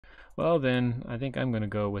Well then, I think I'm gonna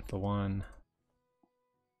go with the one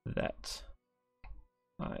that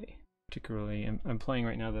I particularly I'm playing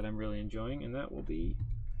right now that I'm really enjoying, and that will be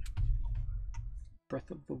Breath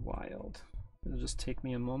of the Wild. It'll just take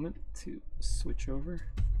me a moment to switch over.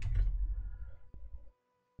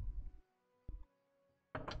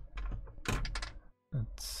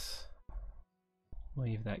 Let's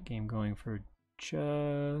leave that game going for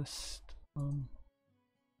just...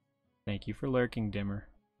 thank you for lurking, Dimmer.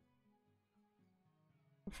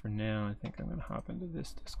 But for now, I think I'm going to hop into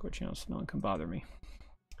this Discord channel so no one can bother me.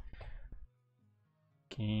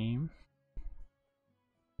 Game.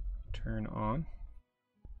 Turn on.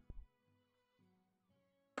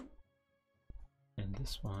 And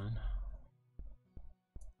this one,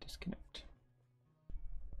 disconnect.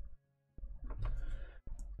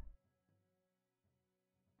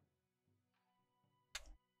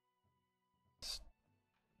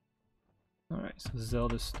 Alright, so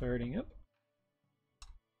Zelda's starting up.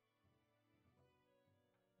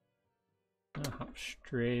 I'll hop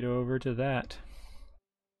straight over to that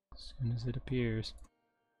as soon as it appears.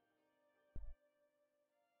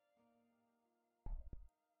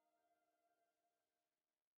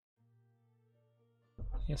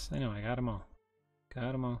 Yes, I know, I got them all.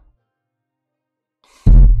 Got them all.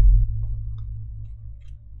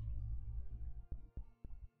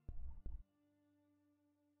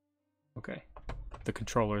 Okay, the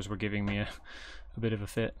controllers were giving me a bit of a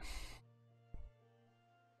fit.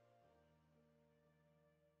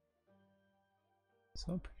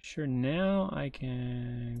 So I'm pretty sure now I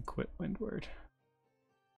can quit Windward.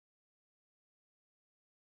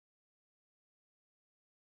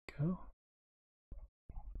 Go.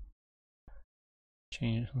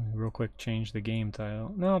 Change, real quick, change the game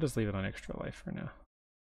title. No, I'll just leave it on Extra Life for now.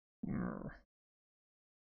 I'll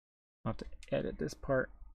have to edit this part.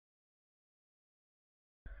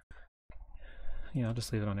 Yeah, I'll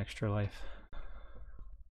just leave it on Extra Life.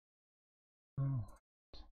 Oh.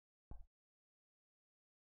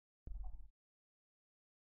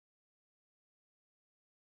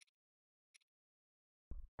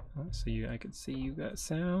 Oh, so I can see you got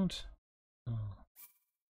sound. Oh.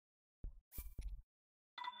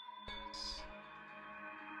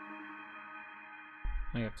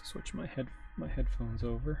 I have to switch my headphones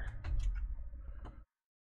over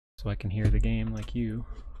so I can hear the game like you.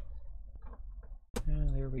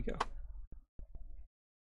 And there we go.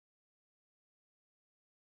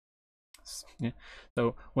 Yeah.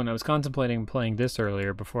 So when I was contemplating playing this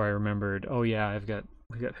earlier, before I remembered, oh yeah, we got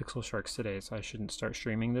Pixel Sharks today, so I shouldn't start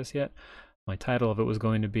streaming this yet. My title of it was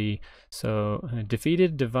going to be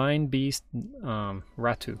defeated Divine Beast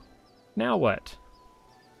Ratu. Now what?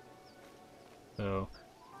 So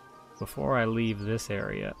before I leave this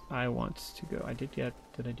area, I want to go.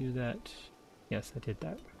 Did I do that? Yes, I did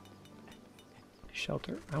that.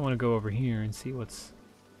 Shelter. I want to go over here and see what's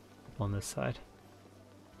up on this side.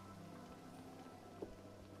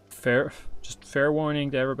 Just fair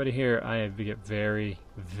warning to everybody here, I get very,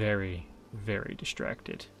 very, very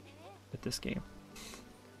distracted at this game.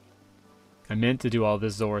 I meant to do all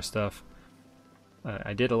this Zora stuff.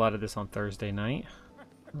 I did a lot of this on Thursday night.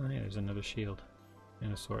 Oh yeah, there's another shield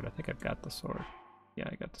and a sword. I think I've got the sword. Yeah,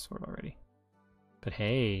 I got the sword already. But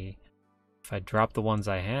hey, if I drop the ones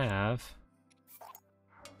I have,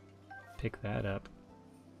 pick that up.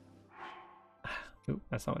 Ooh,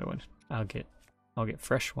 that's not what I wanted. I'll get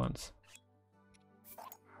fresh ones.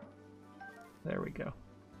 There we go.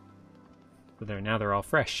 So now they're all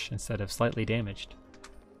fresh instead of slightly damaged.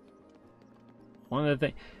 One of the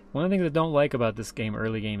things I don't like about this game,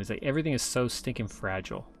 early game, is that everything is so stinking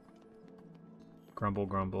fragile. Grumble,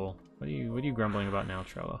 grumble. What are you grumbling about now,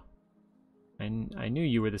 Trello? I knew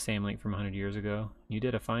you were the same Link from 100 years ago. You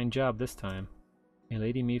did a fine job this time. May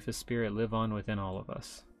Lady Mipha's spirit live on within all of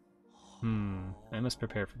us. I must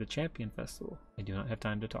prepare for the Champion Festival. I do not have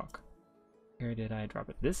time to talk. Where did I drop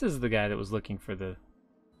it? This is the guy that was looking for the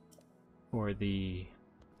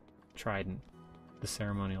trident. The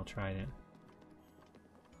ceremonial trident.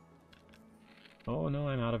 Oh no,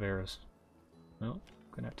 I'm out of arrows. Well,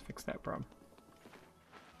 I'm gonna have to fix that problem.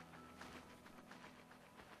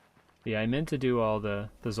 Yeah, I meant to do all the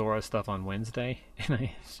Zora stuff on Wednesday, and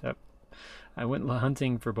I went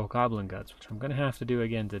hunting for bokoblin guts, which I'm gonna have to do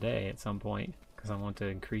again today at some point, because I want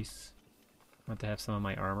to have some of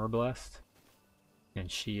my armor blessed,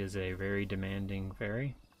 and she is a very demanding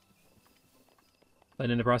fairy. But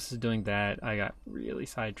in the process of doing that, I got really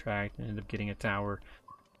sidetracked and ended up getting the tower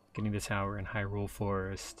in Hyrule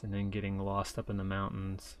Forest, and then getting lost up in the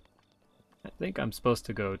mountains. I think I'm supposed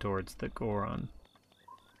to go towards the Goron,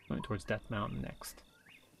 going towards Death Mountain next.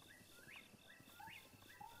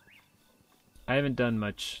 I haven't done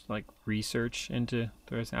much like research into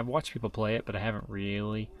the rest. I've watched people play it, but I haven't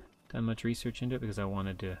really done much research into it because I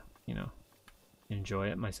wanted to, you know, enjoy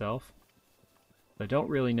it myself. I don't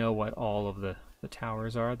really know what all of the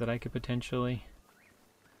towers are that I could potentially,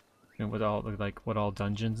 and what all like what all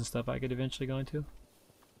dungeons and stuff I could eventually go into.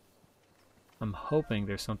 I'm hoping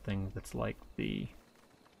there's something that's like the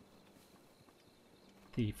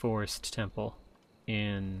forest temple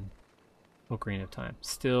in Ocarina of Time.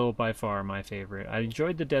 Still by far my favorite. I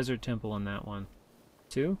enjoyed the desert temple in that one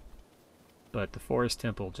too, but the forest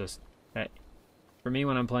temple just, for me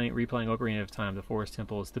when I'm replaying Ocarina of Time, the forest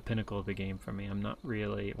temple is the pinnacle of the game for me. I'm not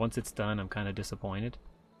really, once it's done, I'm kind of disappointed.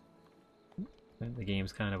 The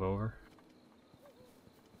game's kind of over.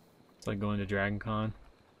 It's like going to Dragon Con.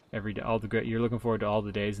 Every day, you're looking forward to all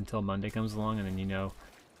the days until Monday comes along, and then you know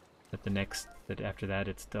that after that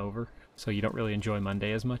it's over. So you don't really enjoy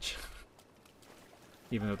Monday as much.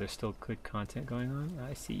 Even though there's still good content going on.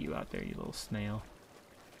 I see you out there, you little snail.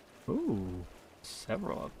 Ooh,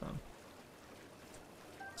 several of them.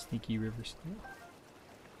 Sneaky river snail.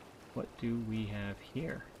 What do we have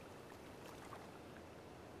here?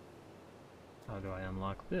 How do I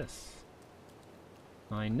unlock this?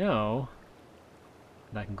 I know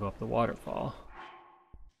that I can go up the waterfall.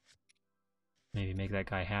 Maybe make that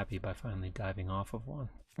guy happy by finally diving off of one.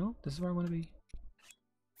 Oh, this is where I want to be.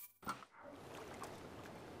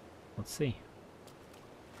 Let's see.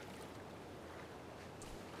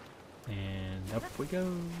 And up we go.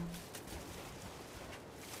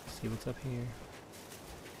 See what's up here.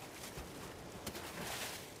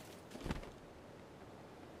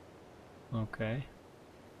 Okay.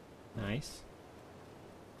 Nice.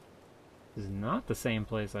 This is not the same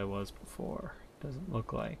place I was before. Doesn't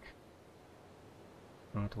look like.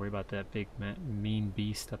 I don't have to worry about that big mean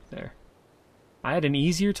beast up there. I had an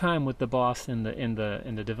easier time with the boss in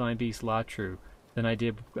the Divine Beast Latru than I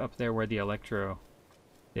did up there where the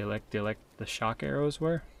the shock arrows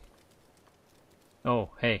were. Oh,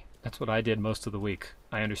 hey, that's what I did most of the week.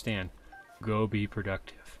 I understand. Go be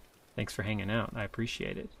productive. Thanks for hanging out. I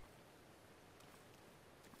appreciate it.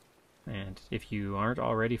 And if you aren't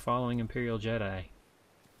already following Imperial Jedi,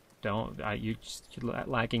 you're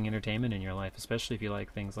lacking entertainment in your life, especially if you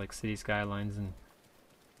like things like City Skylines and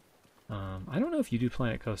I don't know if you do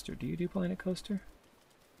Planet Coaster. Do you do Planet Coaster?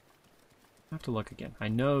 I have to look again. I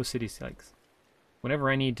know City Skylines. Whenever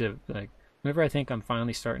I think I'm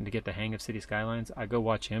finally starting to get the hang of City Skylines, I go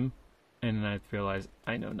watch him, and then I realize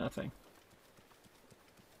I know nothing.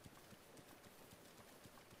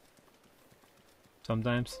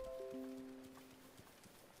 Sometimes.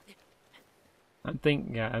 I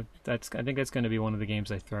think that's going to be one of the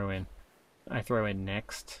games I throw in. I throw in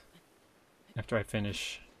next after I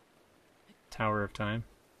finish Tower of Time.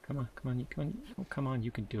 Come on, oh, come on,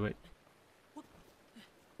 you can do it.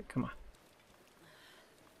 Come on.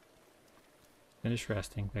 Finish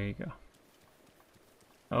resting. There you go.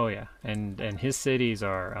 Oh yeah, and his cities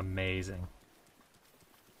are amazing.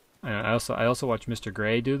 I also watch Mr.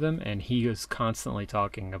 Gray do them, and he is constantly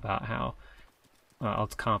talking about how I'll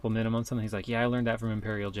compliment him on something. He's like, "Yeah, I learned that from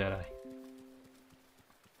Imperial Jedi."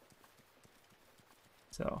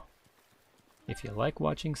 So, if you like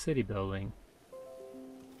watching city building,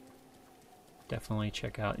 definitely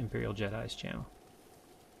check out Imperial Jedi's channel.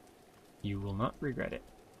 You will not regret it.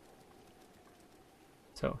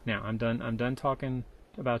 So now I'm done talking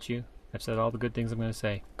about you. I've said all the good things I'm going to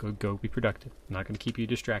say. Go be productive. I'm not going to keep you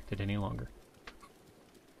distracted any longer.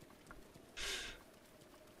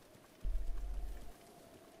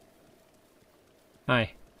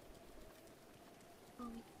 Hi. I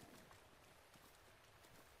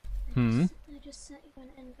just sent you an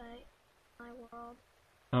invite. My world.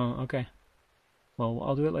 Oh, okay. Well,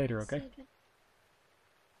 I'll do it later, okay?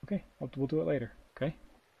 Okay, we'll do it later, okay?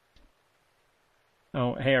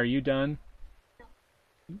 Oh, hey, are you done? No.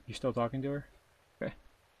 You still talking to her? Okay.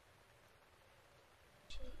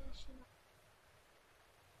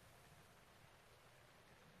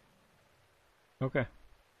 Okay.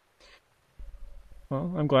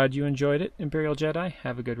 Well, I'm glad you enjoyed it, Imperial Jedi.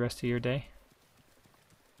 Have a good rest of your day.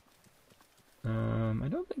 I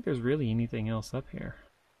don't think there's really anything else up here.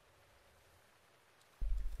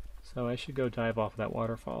 So I should go dive off that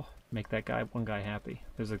waterfall. Make that one guy happy.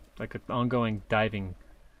 There's like an ongoing diving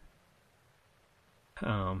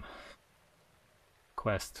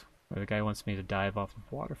quest where the guy wants me to dive off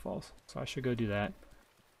of waterfalls. So I should go do that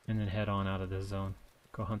and then head on out of this zone.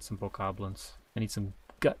 Go hunt some bokoblins. I need some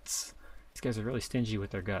guts. These guys are really stingy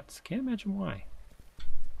with their guts. Can't imagine why.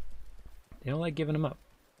 They don't like giving them up.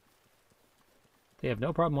 They have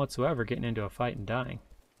no problem whatsoever getting into a fight and dying.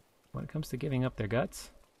 When it comes to giving up their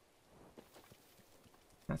guts,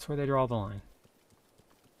 That's where they draw the line.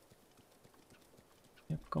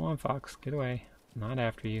 Yep, go on, Fox. Get away. I'm not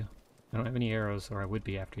after you. I don't have any arrows, or I would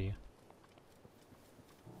be after you.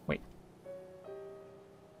 Wait.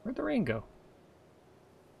 Where'd the rain go?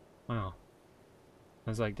 Wow. I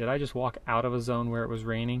was like, did I just walk out of a zone where it was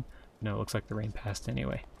raining? No, it looks like the rain passed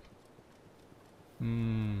anyway.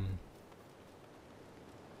 No,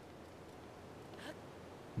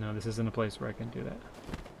 this isn't a place where I can do that.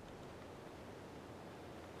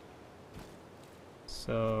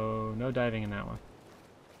 So, no diving in that one.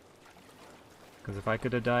 Because if I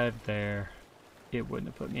could have dived there, it wouldn't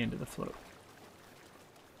have put me into the float.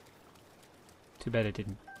 Too bad it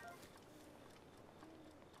didn't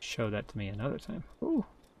show that to me another time. Ooh,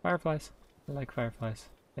 fireflies. I like fireflies.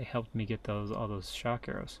 They helped me get all those shock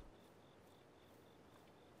arrows.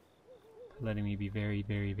 Letting me be very,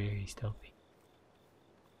 very, very stealthy.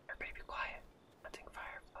 Everybody be quiet. Hunting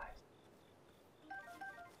fireflies.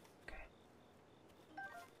 Okay.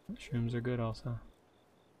 Mushrooms are good also.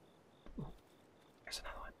 Ooh, there's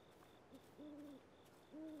another one.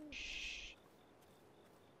 Shh.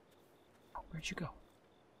 Oh, where'd you go?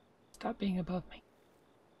 Stop being above me.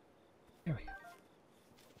 There we go.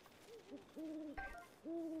 Okay.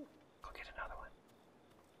 Go get another one.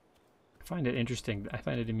 I find it interesting. I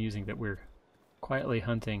find it amusing that we're quietly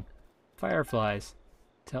hunting fireflies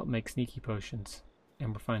to help make sneaky potions,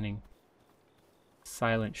 and we're finding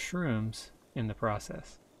silent shrooms in the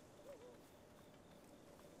process.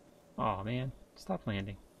 Aw, man. Stop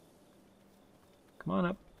landing. Come on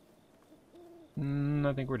up.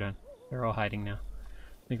 I think we're done. They're all hiding now.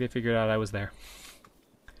 I think they figured out I was there.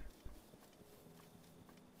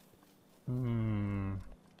 And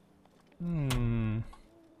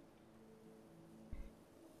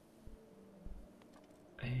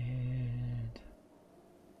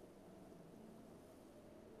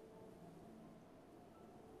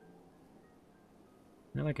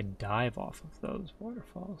now I can dive off of those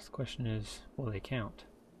waterfalls. The question is, will they count?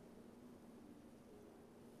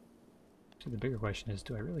 So the bigger question is,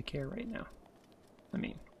 do I really care right now? I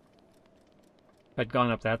mean, if I'd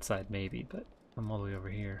gone up that side, maybe, but I'm all the way over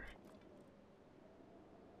here.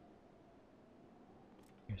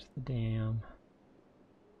 Here's the dam.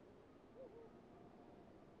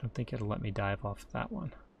 Don't think it'll let me dive off that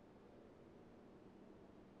one.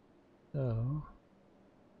 So,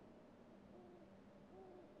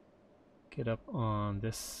 get up on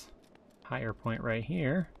this higher point right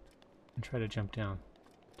here and try to jump down,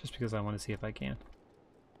 just because I want to see if I can.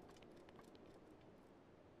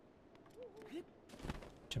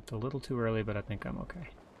 Jumped a little too early, but I think I'm okay.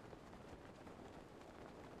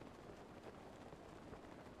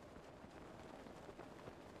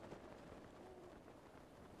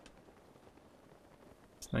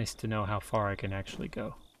 It's nice to know how far I can actually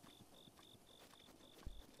go.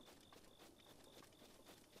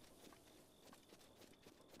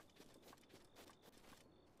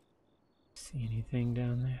 See anything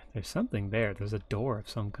down there? There's something there. There's a door of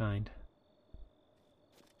some kind.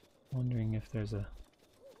 Wondering if there's a...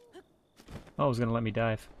 Oh, it was gonna let me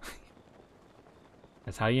dive.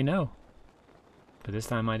 That's how you know. But this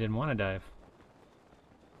time I didn't want to dive.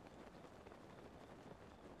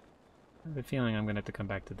 I have a feeling I'm gonna have to come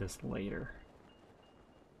back to this later.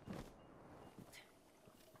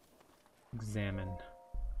 Examine.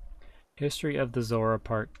 History of the Zora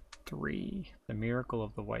Part 3. The Miracle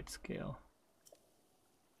of the White Scale.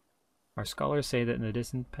 Our scholars say that in the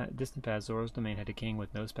distant past, Zora's domain had a king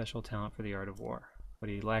with no special talent for the art of war. What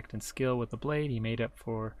he lacked in skill with the blade, he made up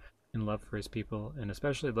for in love for his people, and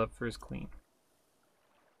especially love for his queen.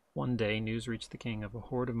 One day, news reached the king of a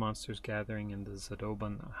horde of monsters gathering in the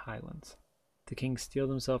Zadoban Highlands. The king steeled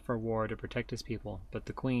himself for war to protect his people, but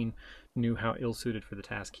the queen knew how ill-suited for the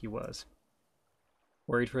task he was.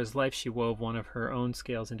 Worried for his life, she wove one of her own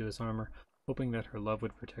scales into his armor, hoping that her love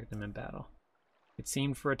would protect him in battle. It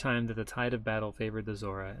seemed for a time that the tide of battle favored the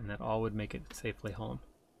Zora, and that all would make it safely home.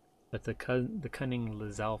 But the cunning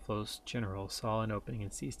Lizalfos general saw an opening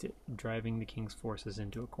and seized it, driving the king's forces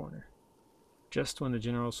into a corner. Just when the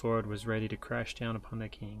general's sword was ready to crash down upon the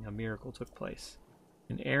king, a miracle took place.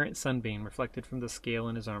 An errant sunbeam reflected from the scale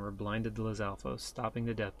in his armor blinded the Lizalfos, stopping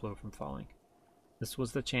the death blow from falling. This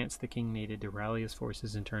was the chance the king needed to rally his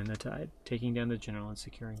forces and turn the tide, taking down the general and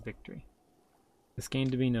securing victory. This came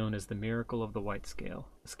to be known as the Miracle of the White Scale,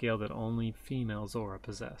 a scale that only female Zora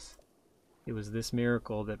possess. It was this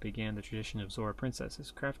miracle that began the tradition of Zora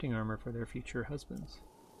princesses crafting armor for their future husbands.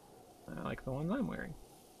 I like the one I'm wearing.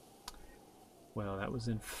 Well, that was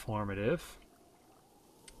informative.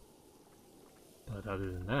 But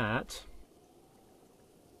other than that,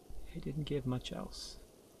 it didn't give much else.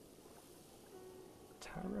 Let's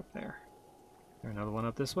tower up there. Is there another one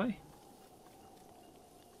up this way?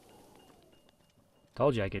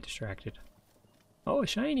 Told you I get distracted. Oh, a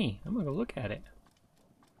shiny! I'm gonna go look at it.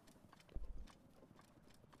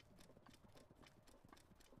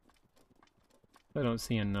 I don't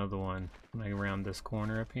see another one like around this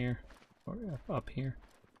corner up here, or up here.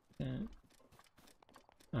 And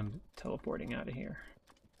I'm teleporting out of here.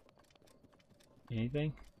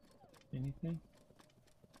 Anything? Anything?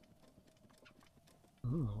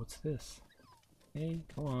 Ooh, what's this? Hey,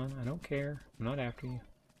 go on. I don't care. I'm not after you.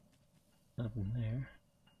 Nothing there.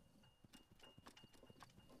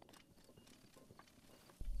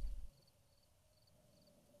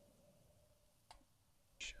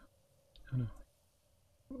 Oh no.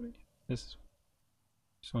 This is,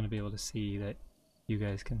 just want to be able to see that you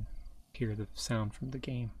guys can hear the sound from the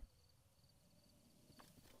game.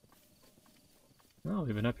 Well,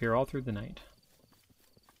 we've been up here all through the night.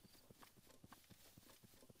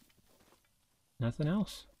 Nothing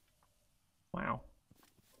else. Wow.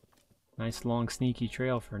 Nice long sneaky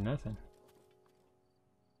trail for nothing.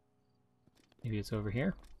 Maybe it's over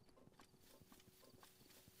here?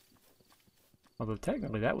 Although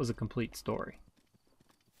technically that was a complete story.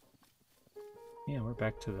 Yeah, we're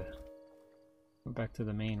back to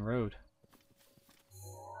the main road.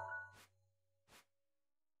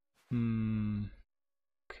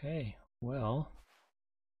 Okay, well,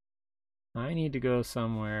 I need to go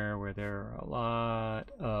somewhere where there are a lot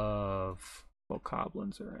of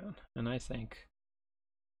bokoblins around, and I think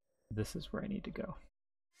this is where I need to go.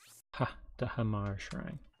 Ha, the Hamar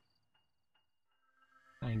Shrine.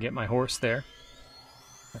 I can get my horse there.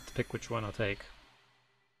 I have to pick which one I'll take.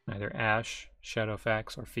 Either Ash,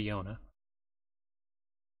 Shadowfax, or Fiona.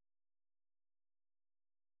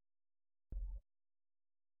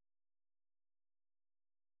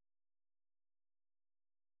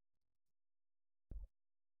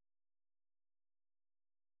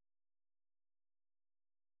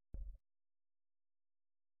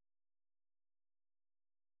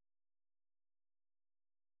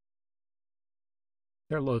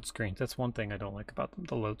 They're load screens. That's one thing I don't like about them,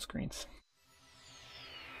 the load screens.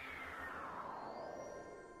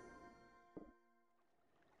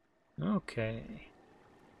 Okay.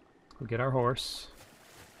 We'll get our horse.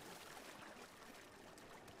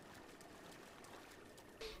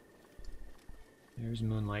 There's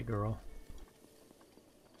Moonlight Girl.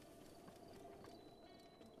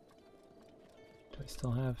 Do I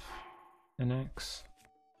still have an axe?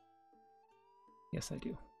 Yes, I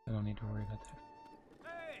do. I don't need to worry about that.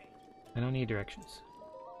 I don't need directions.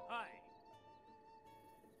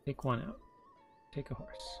 Take one out. Take a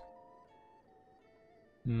horse.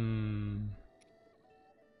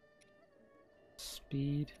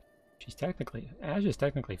 Speed. Ash is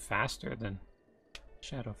technically faster than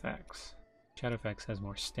Shadowfax. Shadowfax has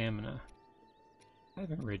more stamina. I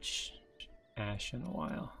haven't ridden Ash in a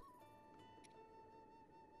while.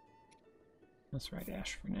 Let's ride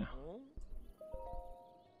Ash for now.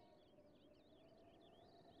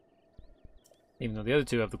 Even though the other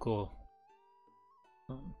two have the cool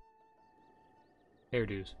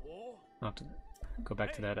hairdos. I'll have to go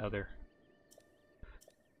back to that other.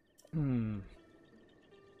 To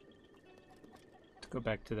go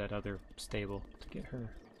back to that other stable to get her.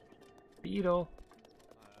 Beetle!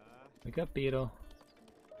 Wake up, Beetle.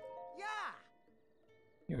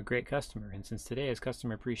 You're a great customer, and since today is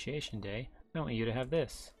Customer Appreciation Day, I want you to have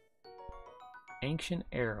this. Ancient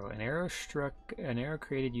Arrow. An arrow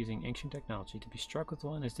created using ancient technology. To be struck with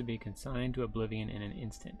one is to be consigned to oblivion in an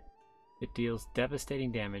instant. It deals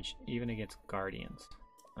devastating damage, even against guardians.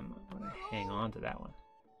 I'm gonna hang on to that one.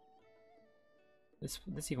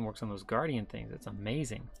 This even works on those guardian things. It's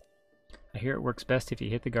amazing. I hear it works best if you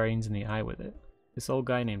hit the guardians in the eye with it. This old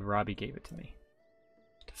guy named Robbie gave it to me.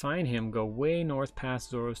 To find him, go way north past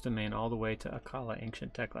Zoro's domain all the way to Akala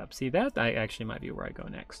Ancient Tech Lab. See, that actually might be where I go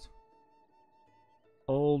next.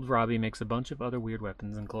 Old Robbie makes a bunch of other weird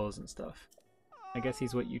weapons and clothes and stuff. I guess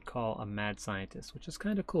he's what you'd call a mad scientist, which is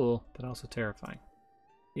kind of cool, but also terrifying.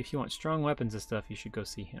 If you want strong weapons and stuff, you should go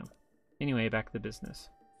see him. Anyway, back to the business.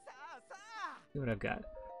 See what I've got.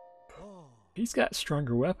 He's got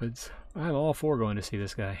stronger weapons. I'm all for going to see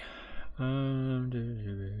this guy. I'm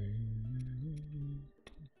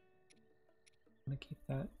gonna keep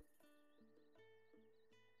that.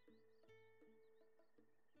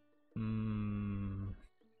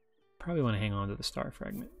 Probably want to hang on to the star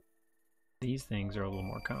fragment. These things are a little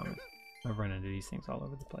more common. I've run into these things all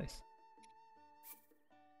over the place.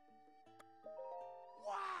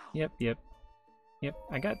 Yep.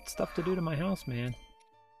 I got stuff to do to my house, man.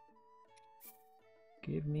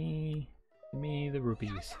 Give me the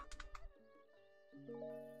rupees.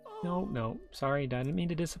 No, no. Sorry, I didn't mean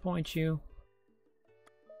to disappoint you.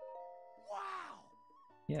 Wow!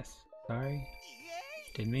 Yes, sorry.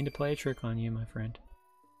 Yay! Didn't mean to play a trick on you, my friend.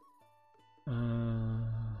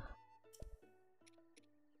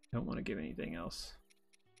 Don't want to give anything else.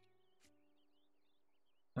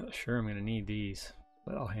 Not sure I'm going to need these,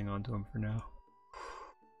 but I'll hang on to them for now.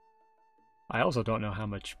 I also don't know how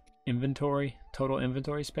much total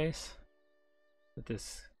inventory space that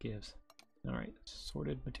this gives. Alright,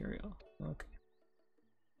 sorted material. Okay.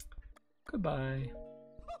 Goodbye.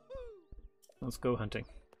 Let's go hunting.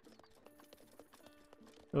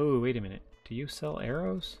 Oh, wait a minute. Do you sell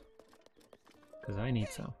arrows? Because I need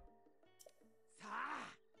some.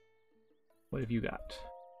 What have you got?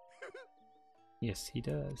 Yes, he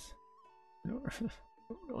does. I don't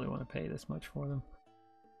really want to pay this much for them.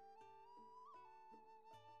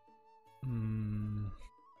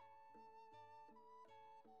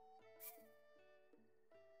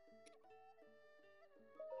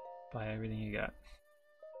 Buy everything you got.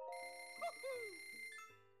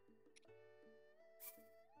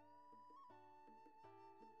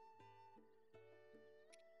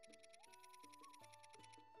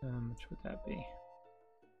 How much would that be?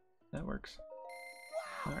 That works.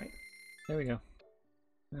 Alright, there we go.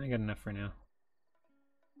 I got enough for now.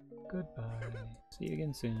 Goodbye. See you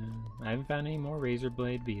again soon. I haven't found any more razor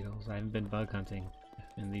blade beetles. I haven't been bug hunting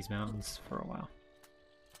in these mountains for a while.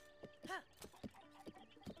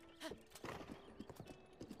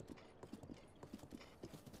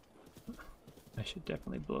 I should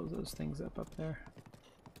definitely blow those things up there.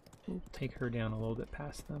 We'll take her down a little bit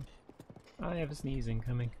past them. I have a sneezing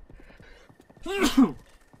coming.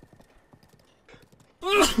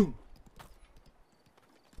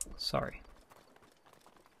 Sorry.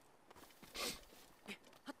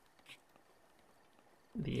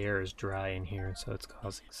 The air is dry in here, so it's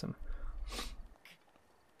causing some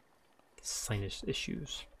sinus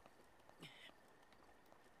issues.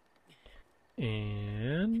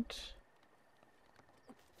 And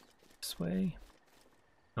this way.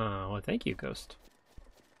 Well, thank you, Ghost.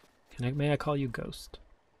 May I call you Ghost?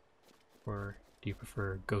 Or do you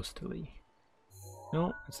prefer Ghostly?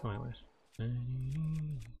 No, that's not my wish.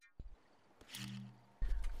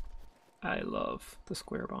 I love the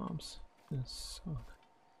square bombs. It's so...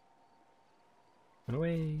 Run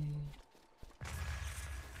away.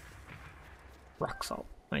 Rock salt.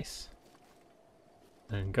 Nice.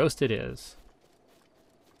 And Ghost it is.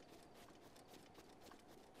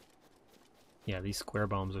 Yeah, these square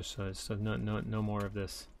bombs are so no more of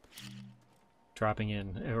this dropping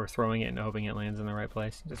in or throwing it and hoping it lands in the right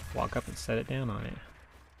place. You just walk up and set it down on it.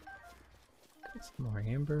 Got some more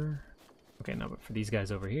amber. Okay, no, but for these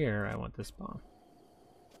guys over here, I want this bomb.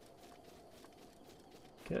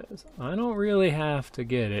 Because I don't really have to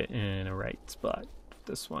get it in a right spot.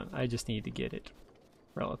 This one, I just need to get it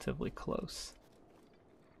relatively close.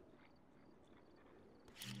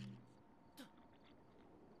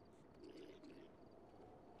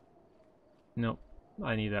 Nope,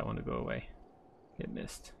 I need that one to go away. It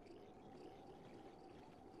missed.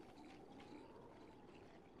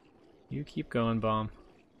 You keep going, bomb.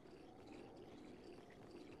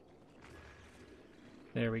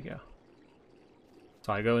 There we go.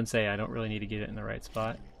 So I go and say I don't really need to get it in the right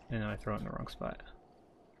spot, and then I throw it in the wrong spot.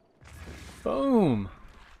 Boom!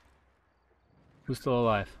 Who's still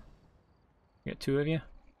alive? You got two of you?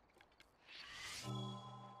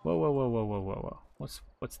 Whoa, whoa, whoa, whoa, whoa, whoa, whoa.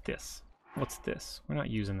 What's this? What's this? We're not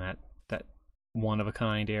using that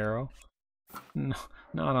one-of-a-kind arrow. No,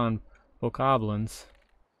 not on bokoblins.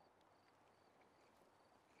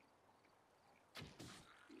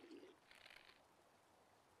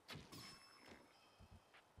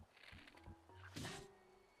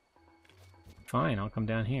 Fine, I'll come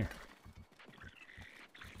down here.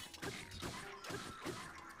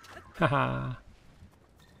 Haha.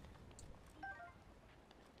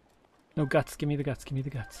 No guts, give me the guts, give me the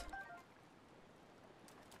guts.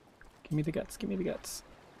 Give me the guts, give me the guts.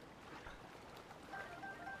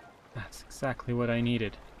 That's exactly what I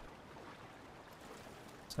needed.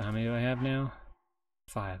 So how many do I have now?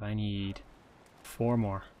 5. I need 4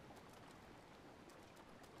 more.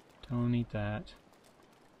 Don't need that.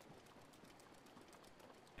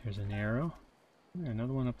 There's an arrow. Is there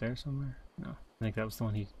another one up there somewhere? No. I think that was the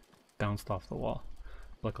one he bounced off the wall.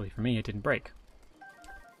 Luckily for me, it didn't break.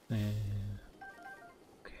 Okay.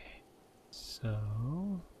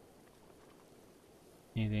 So...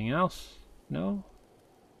 anything else? No?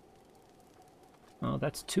 Oh,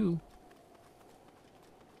 that's 2.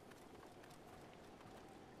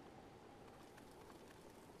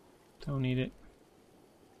 Don't need it.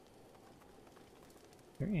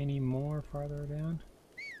 Is there any more farther down?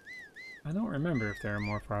 I don't remember if there are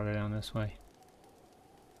more farther down this way.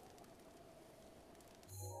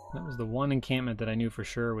 That was the one encampment that I knew for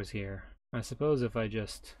sure was here. I suppose if I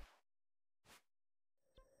just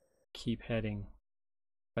keep heading,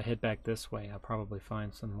 if I head back this way, I'll probably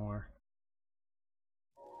find some more.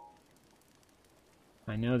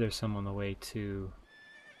 I know there's some on the way to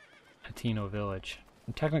Hatino Village.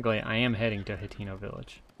 And technically, I am heading to Hatino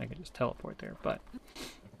Village. I could just teleport there, but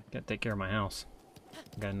gotta take care of my house.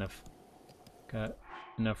 Got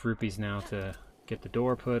enough rupees now to get the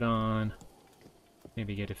door put on.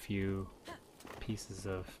 Maybe get a few pieces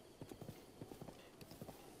of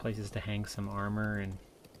places to hang some armor and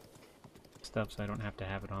stuff so I don't have to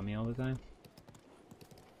have it on me all the time.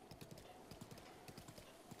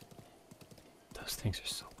 Those things are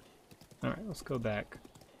so... Alright, let's go back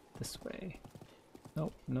this way.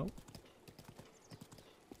 Nope, nope.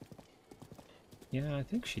 Yeah, I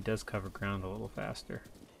think she does cover ground a little faster.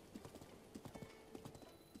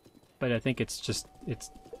 But I think it's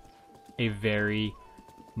a very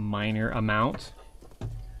minor amount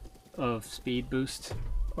of speed boost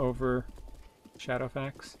over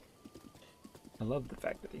Shadowfax. I love the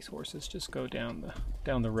fact that these horses just go down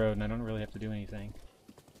the road and I don't really have to do anything.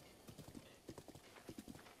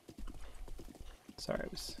 Sorry, I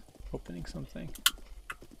was opening something.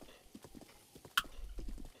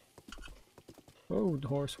 Whoa,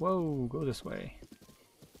 horse, whoa, go this way.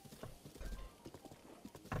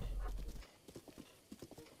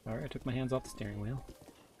 Sorry, I took my hands off the steering wheel.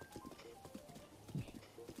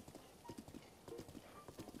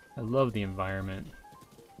 I love the environment.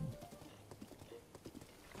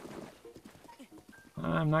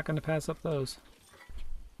 I'm not going to pass up those.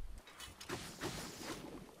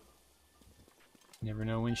 Never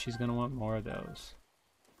know when she's going to want more of those.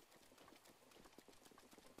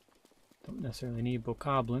 Don't necessarily need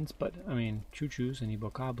bokoblins, but, I mean, choo-choos, I need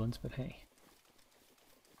bokoblins, but hey.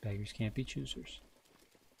 Beggars can't be choosers.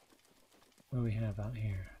 What do we have out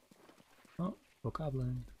here? Oh,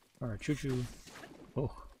 bokoblin. Or choo-choo.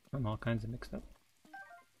 Oh, I'm all kinds of mixed up.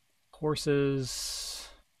 Horses.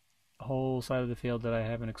 A whole side of the field that I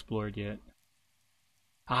haven't explored yet.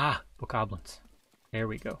 Ah, bokoblins. There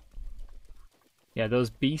we go. Yeah, those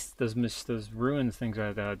beasts, those ruins things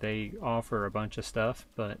like that, they offer a bunch of stuff,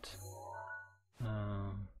 but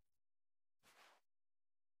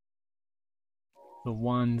the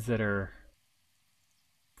ones that are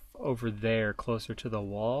over there closer to the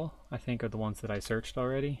wall, I think are the ones that I searched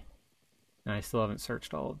already. And I still haven't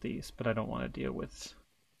searched all of these, but I don't want to deal with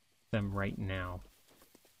them right now.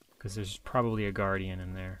 Because there's probably a guardian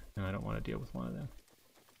in there, and I don't want to deal with one of them.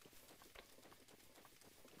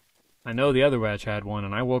 I know the other witch had one,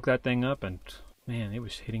 and I woke that thing up, and man, it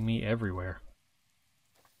was hitting me everywhere.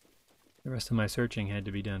 The rest of my searching had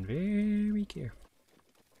to be done very carefully.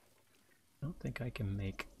 I don't think I can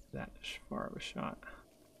make that far of a shot.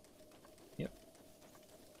 Yep.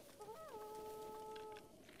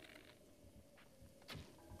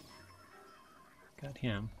 Got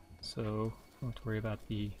him, so don't have to worry about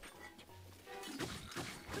the...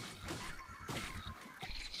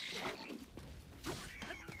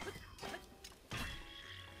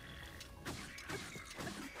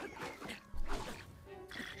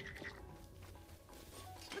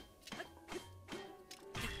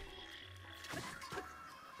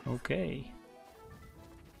 Okay.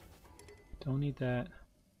 Don't need that.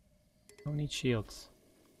 Don't need shields.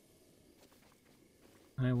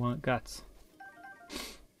 I want guts.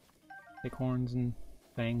 Take horns and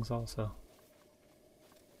fangs also.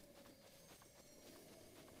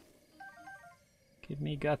 Give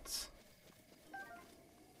me guts.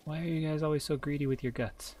 Why are you guys always so greedy with your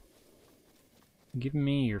guts? Give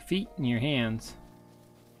me your feet and your hands,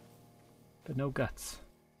 but no guts.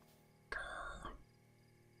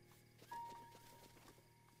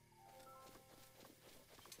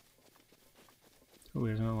 Oh,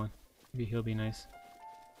 there's another one. Maybe he'll be nice.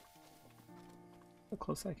 How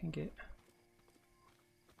close I can get.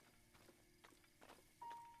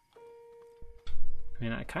 I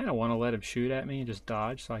mean, I kind of want to let him shoot at me and just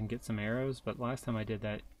dodge so I can get some arrows, but last time I did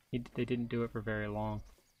that, they didn't do it for very long.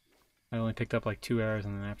 I only picked up like 2 arrows,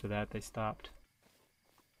 and then after that they stopped.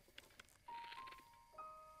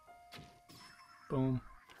 Boom.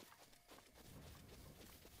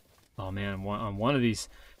 Oh man, on one of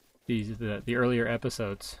the earlier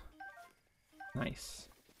episodes. Nice.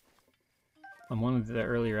 On one of the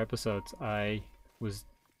earlier episodes, I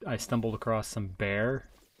stumbled across some bear.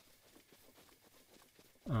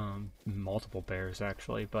 Multiple bears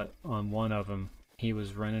actually, but on one of them, he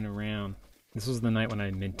was running around. This was the night when I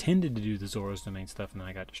intended to do the Zoro's Domain stuff, and then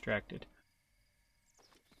I got distracted.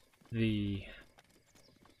 The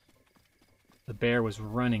the bear was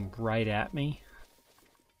running right at me,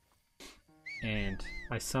 and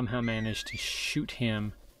I somehow managed to shoot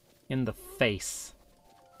him in the face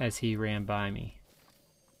as he ran by me.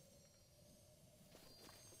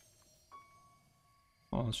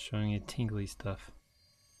 Oh, I was showing you tingly stuff.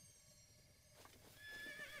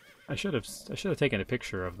 I should have taken a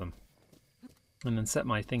picture of them and then set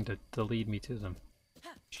my thing to lead me to them.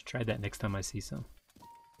 Should try that next time I see some.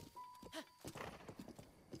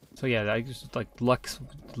 So yeah, I just like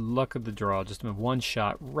luck of the draw, just one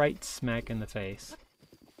shot right smack in the face.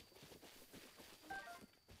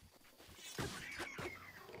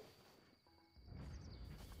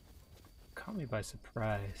 Caught me by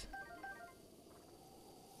surprise.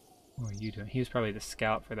 What are you doing? He was probably the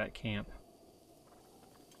scout for that camp.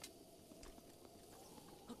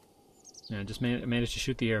 Yeah, just managed to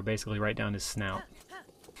shoot the arrow basically right down his snout.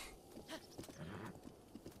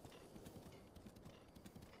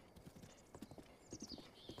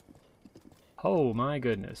 Oh my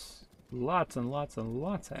goodness. Lots and lots and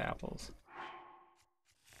lots of apples.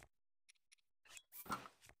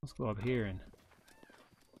 Let's go up here and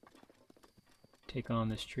take on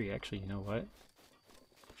this tree. Actually, you know what?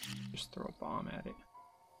 Just throw a bomb at it.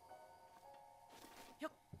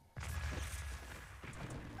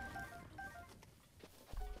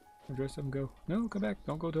 Dress up and go. No, come back.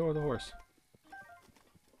 Don't go toward the horse.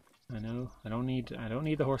 I know. I don't need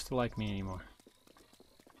the horse to like me anymore.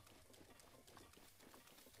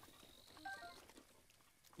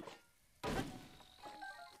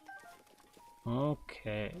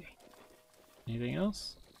 Okay. Anything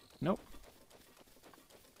else? Nope.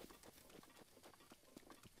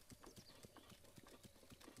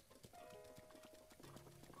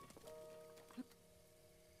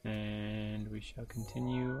 And we shall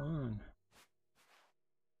continue on.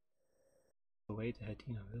 The way to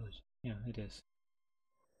Hatino village. Yeah, it is.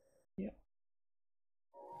 Yeah.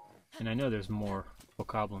 And I know there's more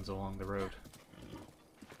bokoblins along the road.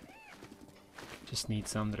 Just need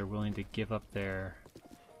some that are willing to give up their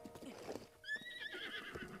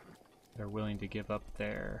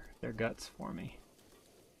their guts for me.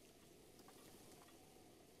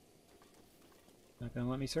 Not gonna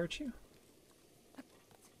let me search you?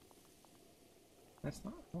 That's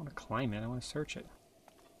not, I don't want to climb it, I want to search it.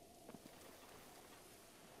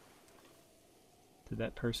 Did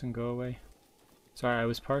that person go away? Sorry, I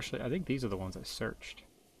was partially, I think these are the ones I searched.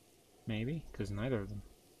 Maybe, because neither of them.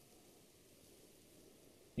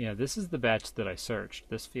 Yeah, this is the batch that I searched,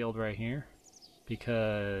 this field right here.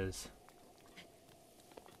 Because...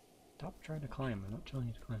 Stop trying to climb, I'm not telling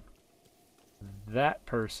you to climb. That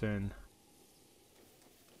person...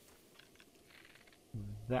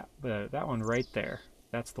 That one right there,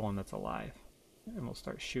 that's the one that's alive. And we'll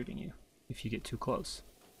start shooting you if you get too close.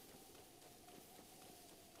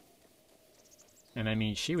 And I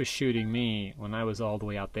mean, she was shooting me when I was all the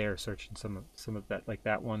way out there searching some of that, like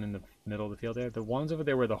that one in the middle of the field there. The ones over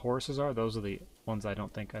there where the horses are, those are the ones I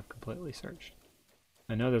don't think I've completely searched.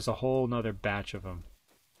 I know there's a whole nother batch of them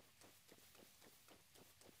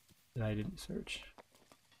that I didn't search.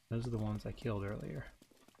 Those are the ones I killed earlier.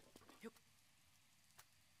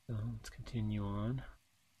 So let's continue on.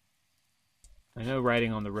 I know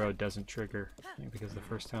riding on the road doesn't trigger, because the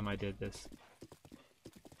first time I did this,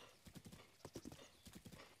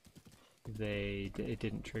 it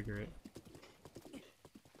didn't trigger it.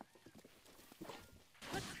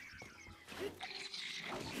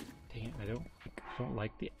 Dang it, I don't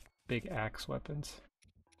like the big axe weapons.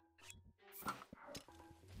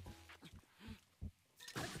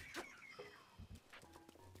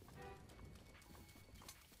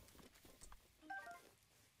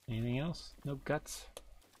 Anything else? No guts?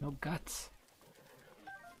 No guts!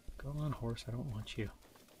 Go on, horse, I don't want you.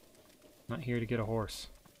 I'm not here to get a horse.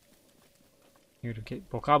 I'm here to get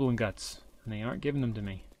bokoblin guts, and they aren't giving them to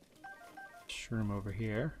me. Shroom over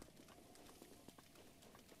here.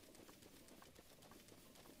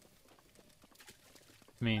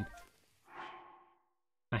 I mean,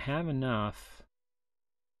 I have enough.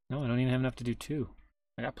 No, I don't even have enough to do 2.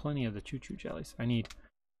 I got plenty of the choo-choo jellies. I need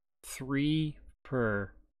 3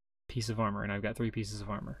 per piece of armor, and I've got 3 pieces of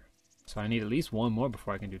armor. So I need at least 1 more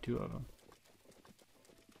before I can do 2 of them.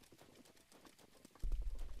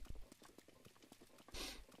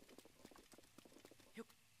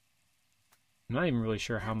 I'm not even really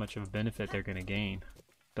sure how much of a benefit they're going to gain,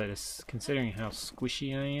 but it's, considering how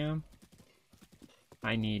squishy I am,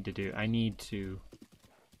 I need to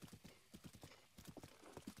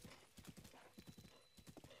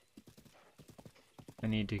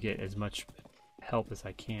get as much help as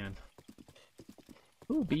I can.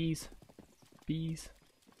 Ooh, bees. Bees.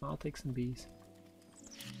 I'll take some bees.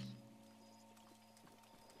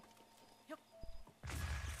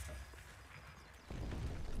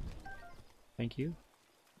 thank you.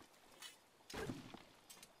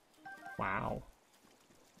 Wow.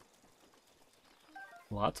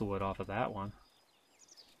 Lots of wood off of that one.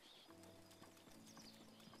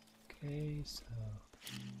 Okay, so...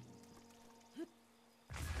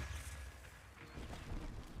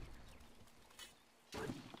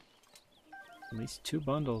 At least 2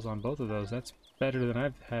 bundles on both of those. That's better than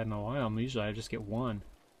I've had in a while. Usually I just get 1.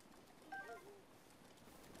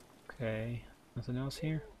 Okay, nothing else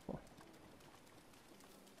here? Cool.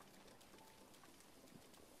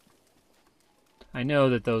 I know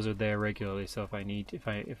that those are there regularly, so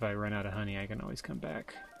if I run out of honey, I can always come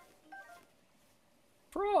back.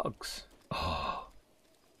 Frogs! Oh,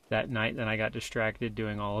 that night that I got distracted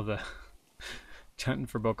doing all of the hunting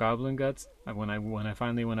for bokoblin guts, when I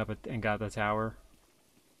finally went up and got the tower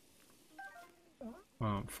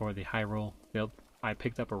for the high roll build, I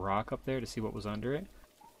picked up a rock up there to see what was under it,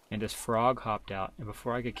 and this frog hopped out, and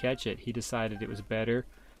before I could catch it, he decided it was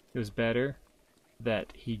better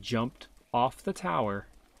that he jumped off the tower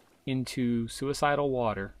into suicidal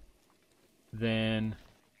water than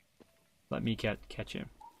let me catch him.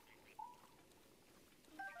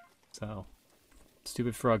 So,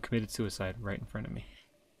 stupid frog committed suicide right in front of me.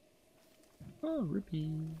 Oh,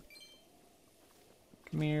 rupee.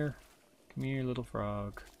 Come here. Come here, little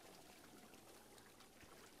frog.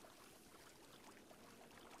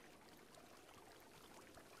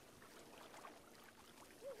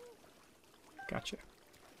 Gotcha.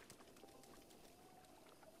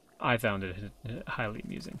 I found it highly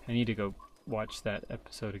amusing. I need to go watch that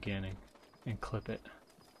episode again and clip it.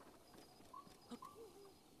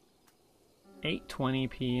 8:20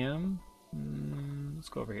 p.m. Let's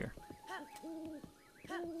go over here.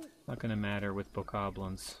 Not gonna matter with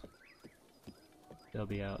bokoblins. They'll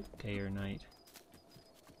be out day or night.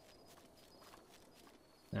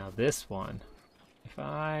 Now this one, if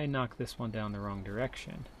I knock this one down the wrong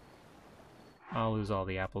direction, I'll lose all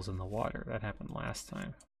the apples in the water. That happened last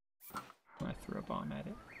time when I threw a bomb at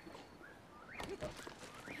it.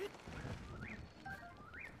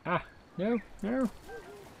 Ah, no, no.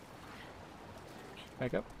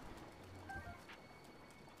 Back up.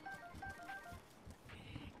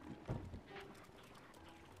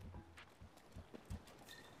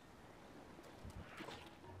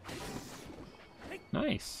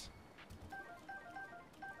 Nice.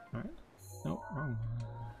 Alright. Nope, wrong one.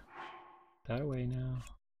 That away now.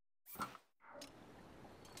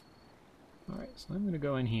 Alright, so I'm gonna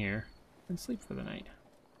go in here and sleep for the night.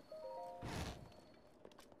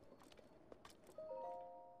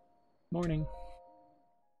 Morning.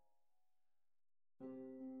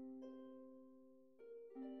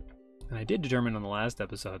 And I did determine on the last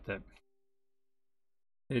episode that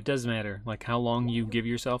it does matter. Like, how long you give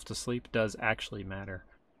yourself to sleep does actually matter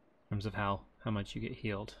in terms of how much you get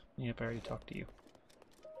healed. Yep, I already talked to you.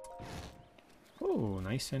 Oh,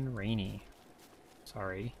 nice and rainy.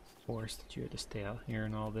 Sorry, Forrest, that you had to stay out here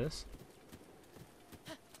and all this.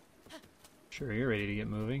 Sure, you're ready to get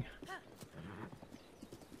moving.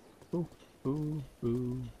 Ooh, ooh,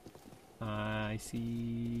 ooh. I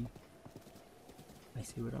see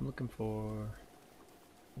what I'm looking for.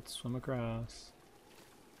 Let's swim across.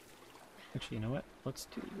 Actually, you know what? Let's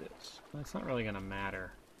do this. That's not really gonna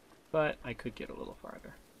matter, but I could get a little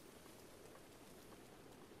farther.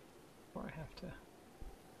 Or I have to...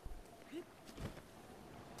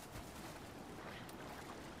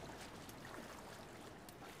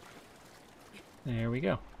 There we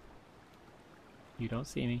go. You don't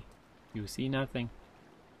see me. You see nothing.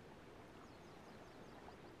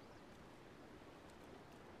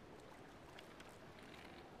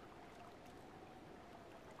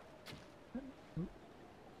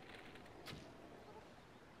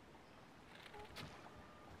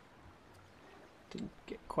 Didn't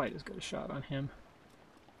get quite as good a shot on him.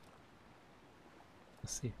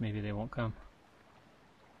 Let's see if maybe they won't come.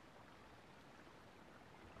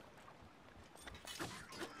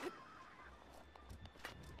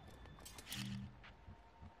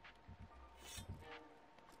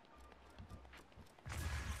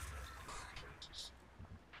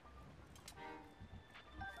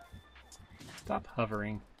 Stop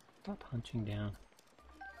hovering. Stop hunching down.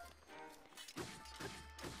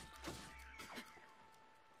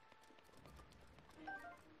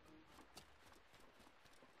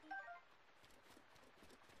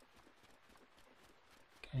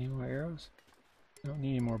 Any more arrows? I don't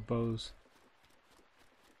need any more bows.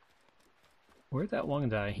 Where'd that one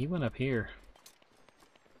die? He went up here.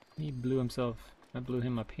 He blew himself. I blew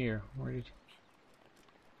him up here. Where did...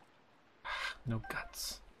 No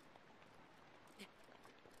guts.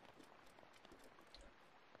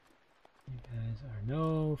 guys are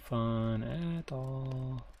no fun at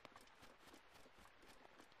all.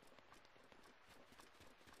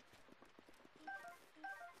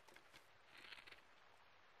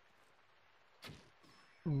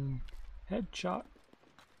 Headshot.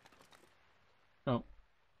 Oh.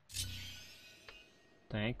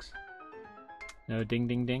 Thanks. No ding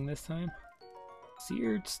ding ding this time.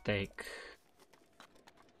 Seared steak.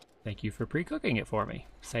 Thank you for pre-cooking it for me.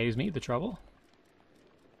 Saves me the trouble.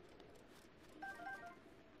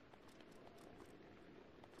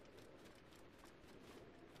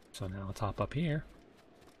 So now I'll top up here.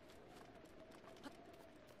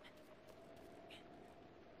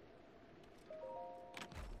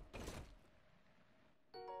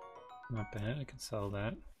 Not bad, I can sell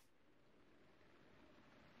that.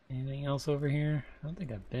 Anything else over here? I don't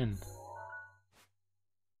think I've been.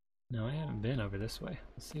 No, I haven't been over this way.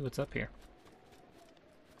 Let's see what's up here.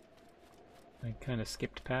 I kind of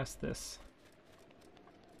skipped past this.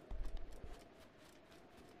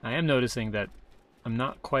 I am noticing that I'm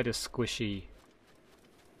not quite as squishy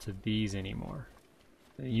to these anymore.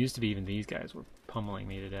 It used to be even these guys were pummeling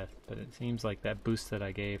me to death, but it seems like that boost that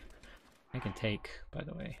I gave, I can take, by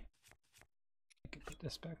the way. I can put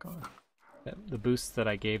this back on. The boosts that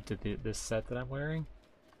I gave to this set that I'm wearing,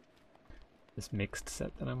 this mixed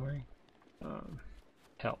set that I'm wearing,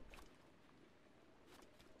 help.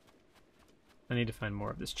 I need to find more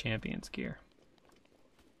of this champion's gear.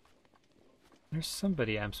 There's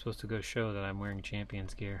somebody I'm supposed to go show that I'm wearing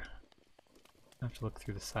champion's gear. I have to look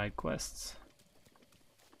through the side quests.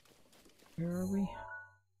 Where are we?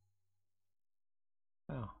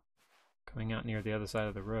 Oh, coming out near the other side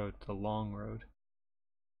of the road, the long road.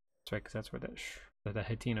 That's right, because that's where the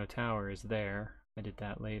Hatino Tower is there. I did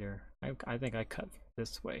that later. I think I cut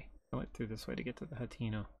this way. I went through this way to get to the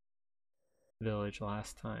Hatino village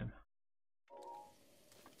last time.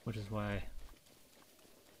 Which is why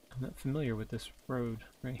I'm not familiar with this road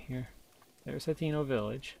right here. There's Hatino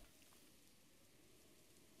village.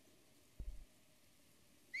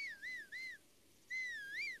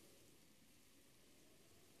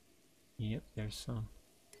 Yep, there's some.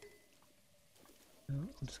 Oh,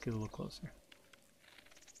 I'll just get a little closer.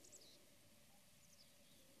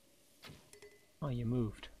 Oh, you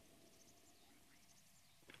moved.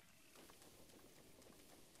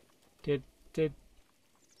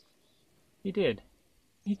 He did.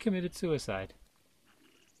 He committed suicide.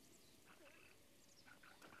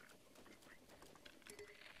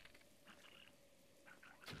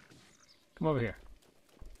 Come over here.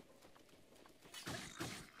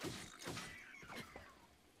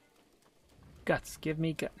 Guts, give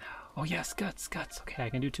me guts. Oh yes, guts. Okay, I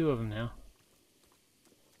can do 2 of them now.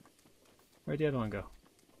 Where'd the other one go?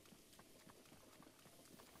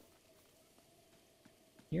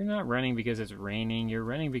 You're not running because it's raining, you're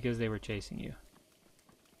running because they were chasing you.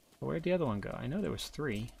 But where'd the other one go? I know there was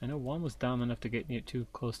 3. I know one was dumb enough to get near too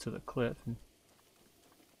close to the cliff. And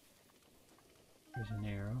there's an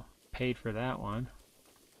arrow. Paid for that one.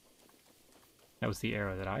 That was the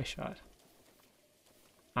arrow that I shot.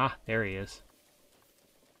 Ah, there he is.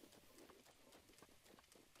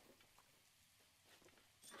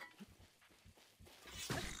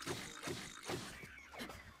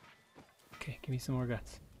 Okay, give me some more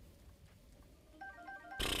guts.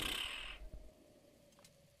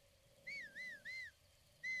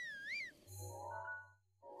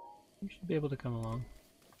 You should be able to come along.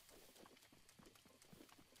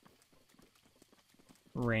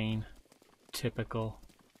 Rain. Typical.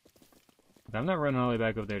 But I'm not running all the way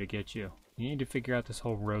back over there to get you. You need to figure out this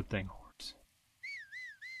whole road thing, horse.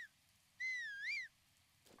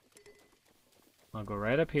 I'll go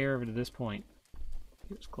right up here over to this point.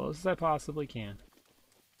 Get as close as I possibly can.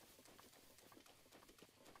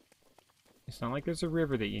 It's not like there's a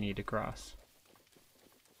river that you need to cross.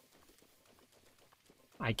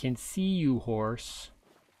 I can see you, horse.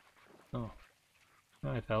 Oh.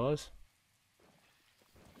 Hi, fellas.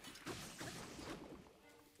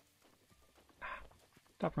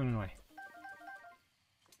 Stop running away.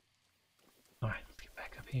 Alright, let's get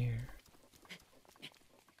back up here.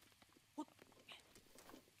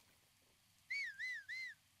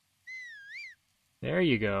 There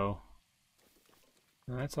you go.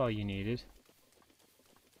 Now that's all you needed.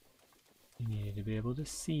 You needed to be able to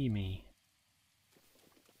see me.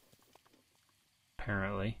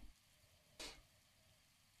 Apparently.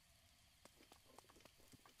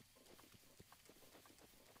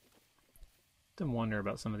 I wonder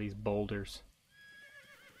about some of these boulders.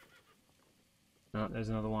 Oh, there's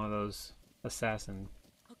another one of those assassin,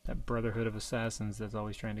 that brotherhood of assassins that's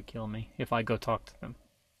always trying to kill me if I go talk to them.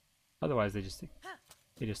 Otherwise, they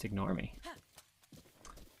just ignore me.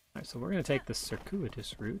 Alright, so we're going to take the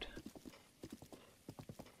circuitous route.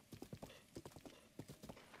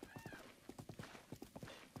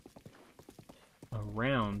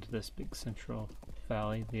 Around this big central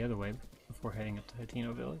valley the other way before heading up to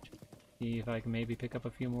Hatino Village. See if I can maybe pick up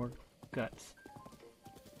a few more guts.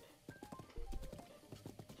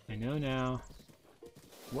 I know now.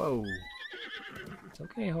 Whoa! It's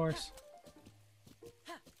okay, horse.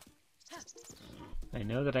 I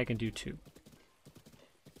know that I can do 2.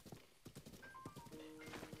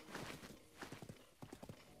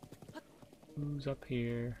 Who's up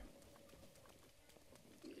here?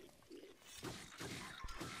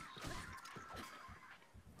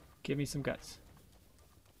 Give me some guts.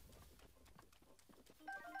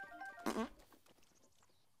 Man.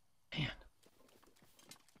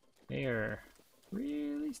 They are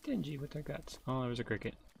really stingy with their guts. Oh, there was a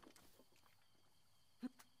cricket. Is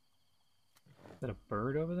that a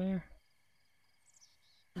bird over there?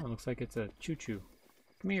 Oh, looks like it's a choo-choo.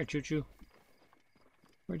 Come here, choo-choo.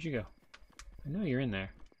 Where'd you go? I know you're in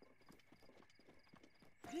there.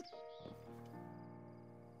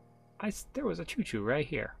 There was a choo-choo right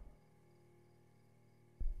here.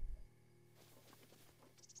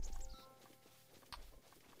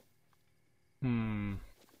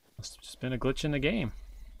 Must have just been a glitch in the game.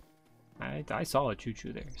 I saw a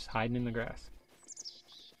choo-choo there, just hiding in the grass.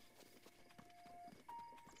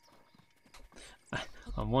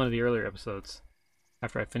 On one of the earlier episodes,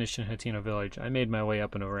 after I finished in Hatino Village, I made my way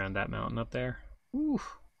up and around that mountain up there. Ooh,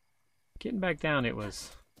 getting back down, it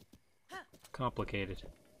was complicated.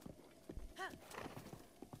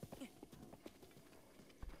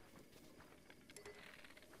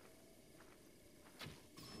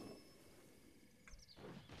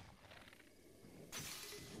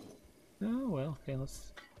 Oh well, okay,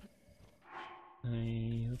 let's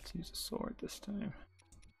use a sword this time.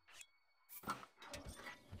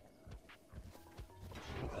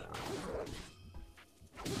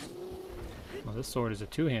 Well, this sword is a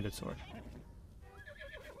two-handed sword.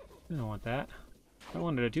 I don't want that. If I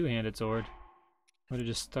wanted a two-handed sword, I would have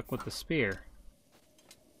just stuck with the spear.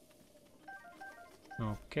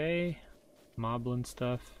 Okay, moblin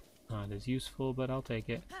stuff, not as useful, but I'll take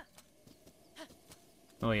it.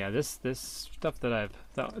 Oh yeah, this stuff that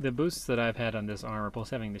the boosts that I've had on this armor,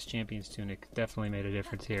 plus having this champion's tunic, definitely made a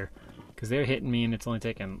difference here. Because they're hitting me and it's only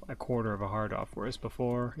taking a quarter of a heart off, whereas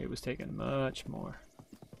before it was taking much more.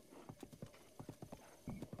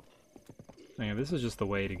 Oh yeah, this is just the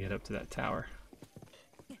way to get up to that tower.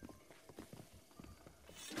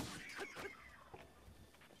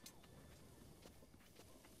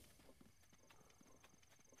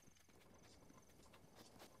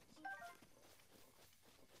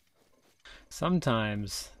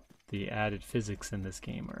 Sometimes the added physics in this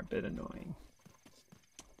game are a bit annoying.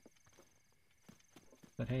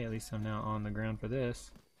 But hey, at least I'm now on the ground for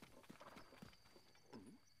this.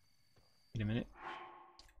 Wait a minute.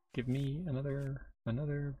 Give me another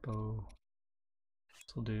bow.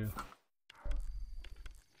 This'll do.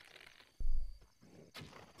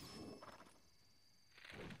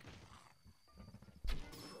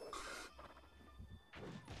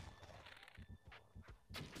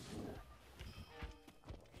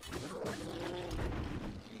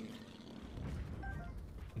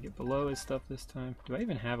 Get below his stuff this time. Do I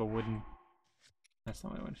even have a wooden? That's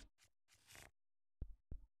not what I wanted.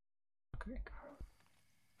 Okay.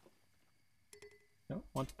 No,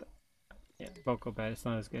 want that. Yeah, vocal bad. It's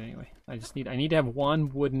not as good anyway. I need to have one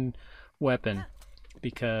wooden weapon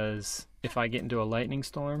because if I get into a lightning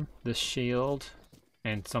storm, this shield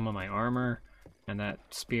and some of my armor and that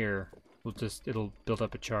spear will it'll build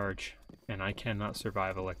up a charge, and I cannot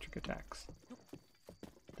survive electric attacks.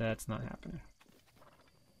 That's not happening.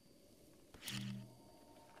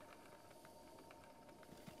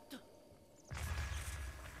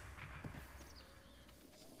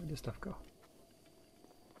 Where'd this stuff go?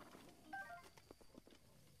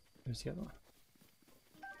 There's the other one.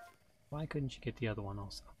 Why couldn't you get the other one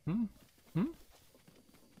also?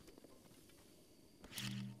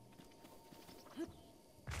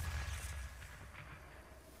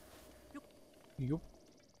 Yup.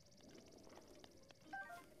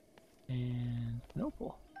 And an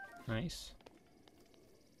opal. Nice.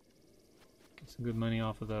 Get some good money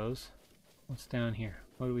off of those. What's down here?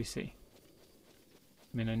 What do we see?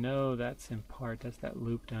 I mean, I know that's in part, that's that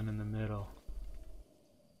loop down in the middle.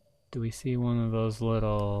 Do we see one of those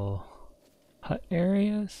little hut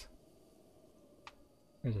areas?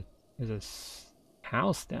 There's a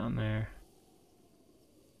house down there.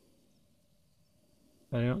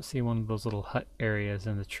 But I don't see one of those little hut areas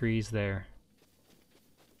in the trees there.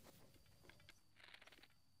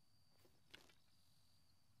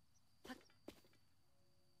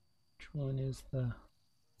 one is the...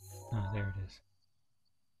 Oh, there it is.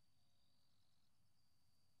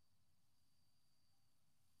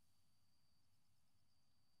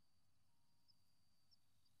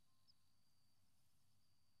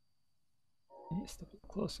 Just a bit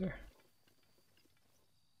closer.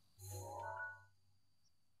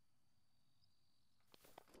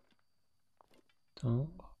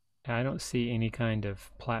 I don't see any kind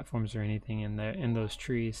of platforms or anything in those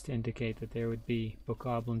trees to indicate that there would be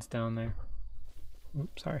bokoblins down there.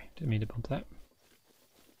 Oops, sorry, didn't mean to bump that.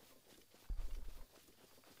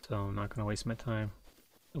 So I'm not going to waste my time.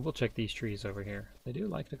 We'll check these trees over here. They do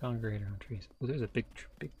like to congregate around trees. Oh, there's a big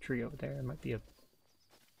tree over there. It might be a...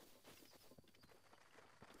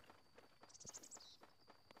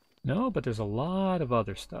 No, but there's a lot of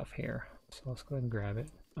other stuff here. So let's go ahead and grab it.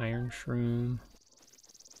 Iron shroom.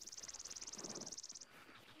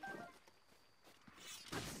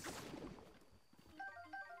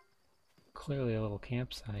 Clearly a little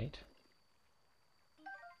campsite.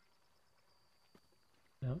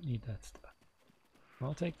 Don't need that stuff.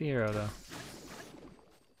 I'll take the arrow though.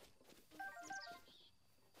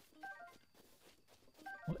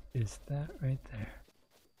 What is that right there?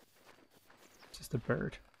 Just a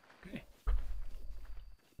bird. Okay.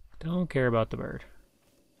 Don't care about the bird.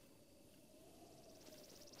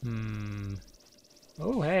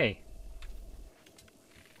 Oh, hey.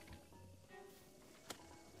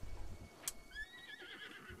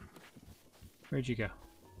 Where'd you go?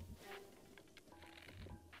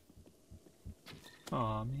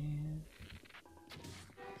 Aw, man.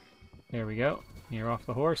 There we go. You're off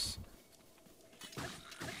the horse.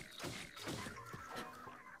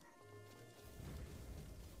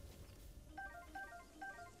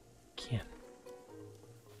 Again.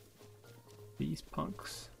 These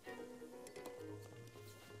punks.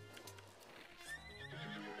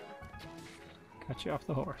 Got you off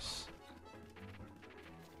the horse.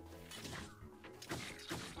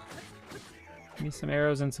 Give me some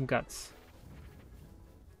arrows and some guts.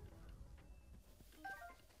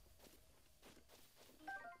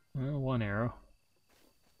 Well, one arrow.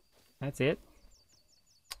 That's it.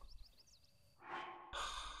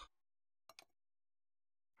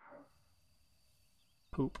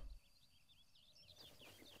 Poop.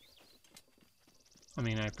 I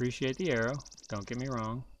mean, I appreciate the arrow. Don't get me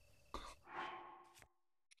wrong.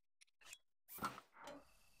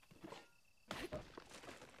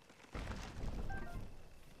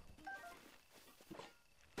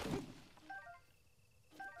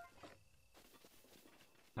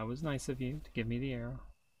 That was nice of you to give me the arrow,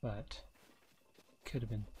 but could have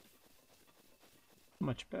been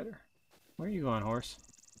much better. Where are you going, horse?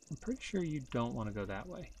 I'm pretty sure you don't want to go that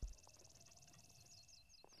way.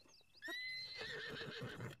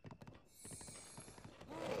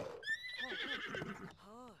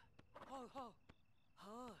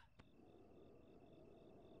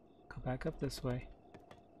 Go back up this way.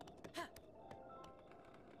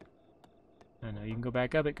 I know you can go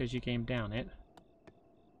back up it because you came down it.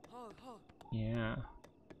 Yeah.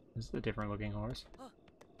 This is a different looking horse.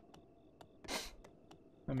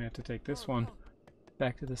 I'm gonna have to take this one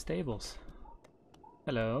back to the stables.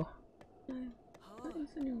 Hello. What is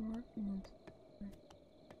the new working on?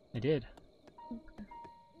 I did. Okay.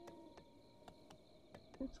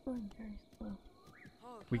 It's going very slow.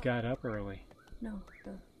 We got up early. No,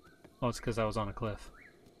 Oh, it's because I was on a cliff.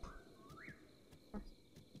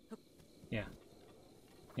 Yeah.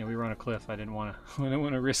 Yeah, we were on a cliff. I didn't want to. I didn't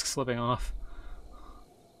want to risk slipping off.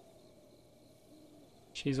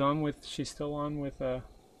 She's still on with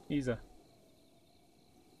Isa.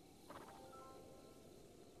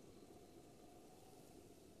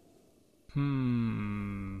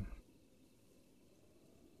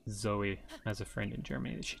 Zoe has a friend in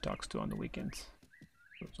Germany that she talks to on the weekends.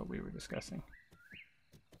 That's what we were discussing.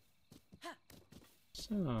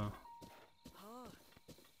 So,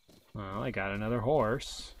 well, I got another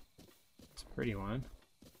horse. It's a pretty one.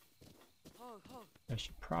 I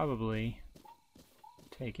should probably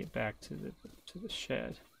take it back to the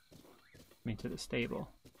shed. I mean, to the stable.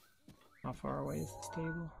 How far away is the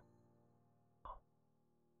stable?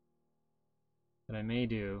 What I may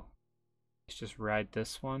do is just ride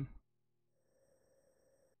this one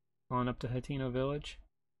on up to Hatino Village,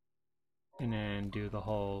 and then do the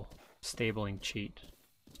whole stabling cheat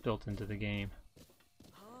built into the game.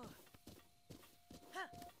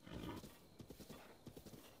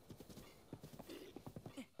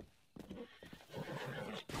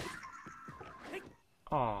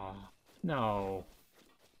 Aw, no.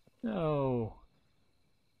 No.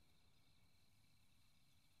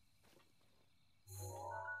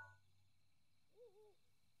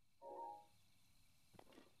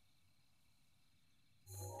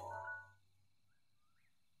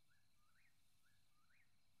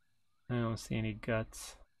 I don't see any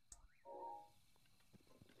guts.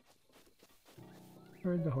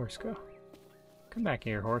 Where'd the horse go? Come back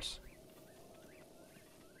here, horse.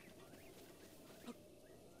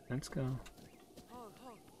 Let's go.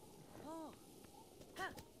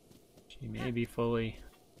 She may be fully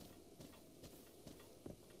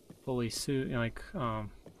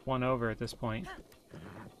won over at this point.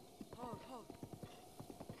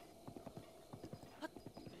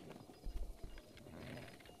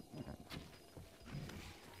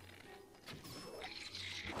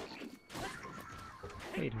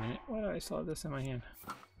 Wait a minute, why do I still have this in my hand?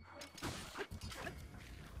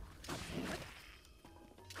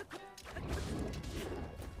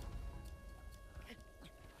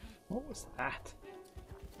 What was that?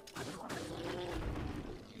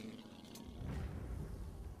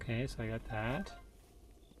 Okay, so I got that.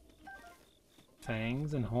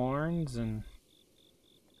 Fangs and horns and...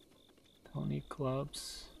 Don't need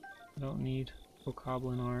clubs. Don't need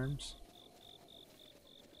bokoblin arms.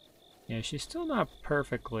 Yeah, she's still not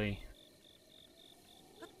perfectly...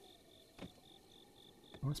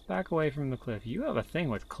 Let's back away from the cliff. You have a thing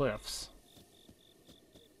with cliffs.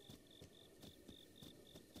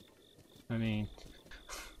 I mean...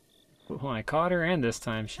 when I caught her and this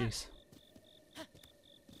time she's...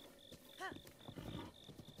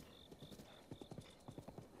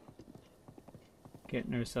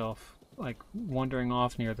 getting herself, like, wandering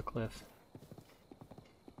off near the cliff.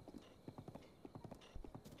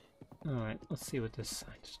 Alright, let's see what this...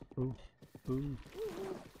 Ooh. Ooh.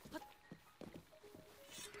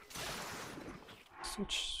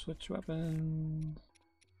 Switch weapons.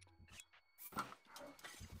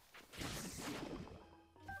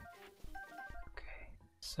 Okay,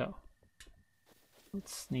 so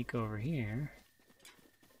let's sneak over here.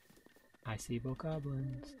 I see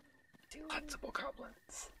bokoblins. I see lots of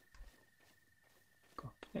bokoblins. Go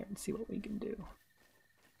up there and see what we can do.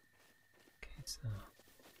 Okay, so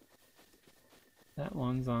that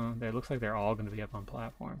one's on there. Looks like they're all going to be up on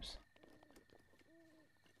platforms.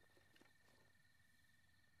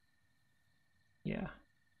 Yeah,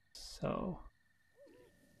 so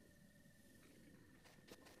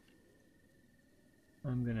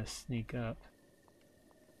I'm gonna sneak up.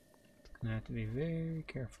 It's gonna have to be very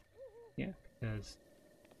careful. Yeah, because...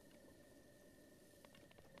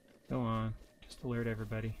 Go on, just alert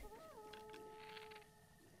everybody.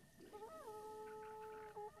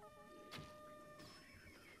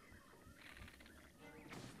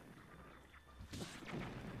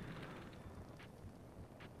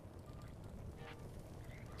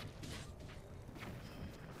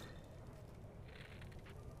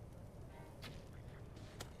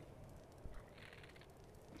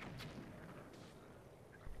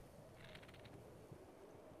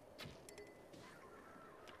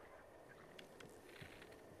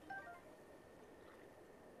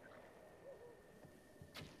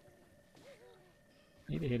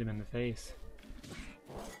 Need to hit him in the face.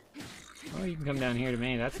 Oh, you can come down here to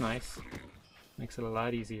me. That's nice. Makes it a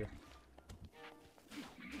lot easier.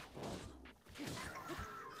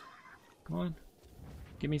 Come on.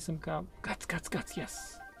 Give me some guts,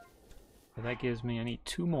 yes! So that gives me, I need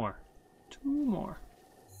 2 more. 2 more.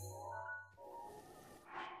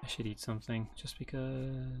 I should eat something, just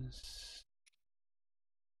because...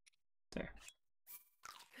 There.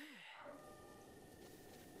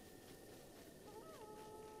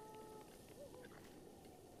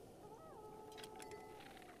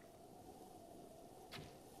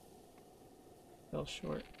 Fell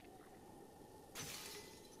short.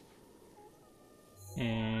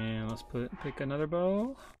 And let's pick another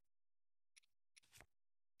bow.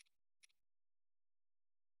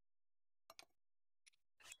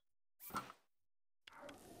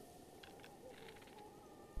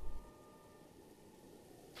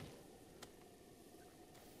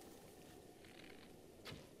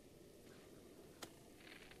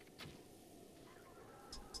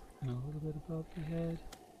 And a little bit above the head.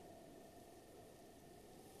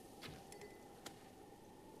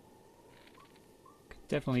 Could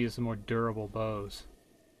definitely use some more durable bows.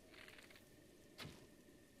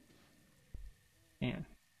 Man.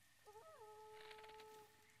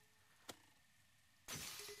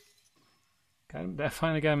 Got him, that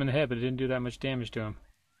finally got him in the head, but it didn't do that much damage to him.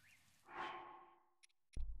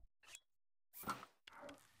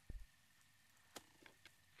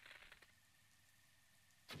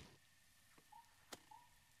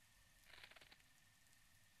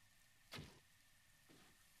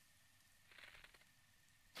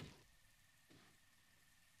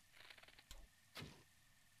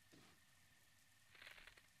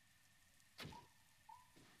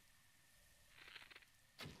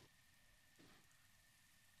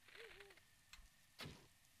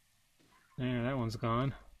 There, that one's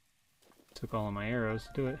gone. Took all of my arrows to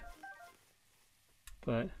do it.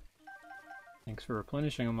 But thanks for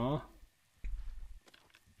replenishing them all.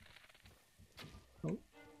 Oh.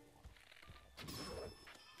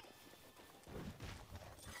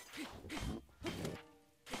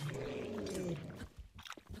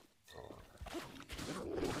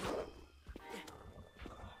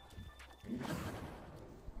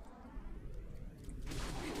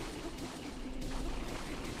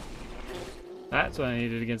 That's what I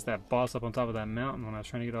needed against that boss up on top of that mountain when I was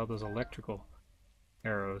trying to get all those electrical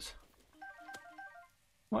arrows.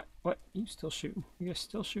 What? What? You still shooting? You guys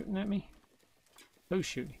still shooting at me? Who's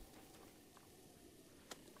shooting?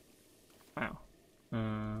 Wow.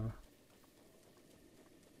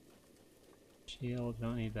 Shield,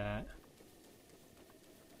 don't need that.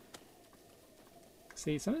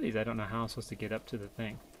 See, some of these I don't know how I'm supposed to get up to the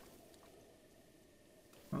thing.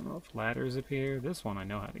 I don't know if ladders appear. This one I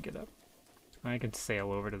know how to get up. I can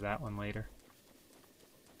sail over to that one later.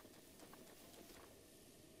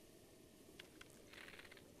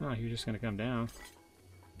 Oh, you're just gonna come down.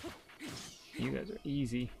 You guys are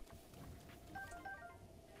easy.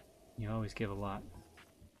 You always give a lot.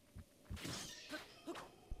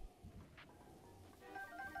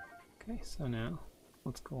 Okay, so now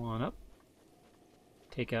let's go on up.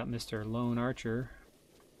 Take out Mr. Lone Archer.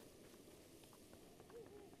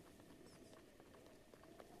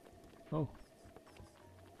 Oh.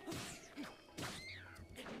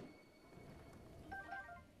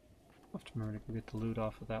 I'll have to remember to go get the loot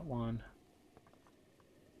off of that one.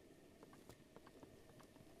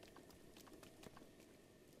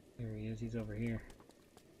 There he is, he's over here.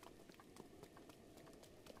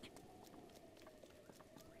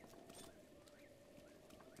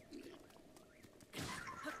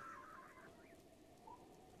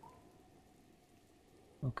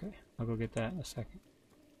 Okay, I'll go get that in a second.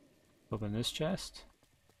 Open this chest.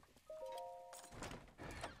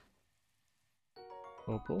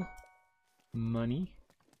 Opal. Money.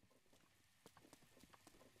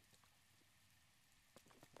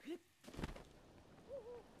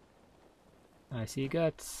 I see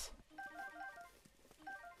guts.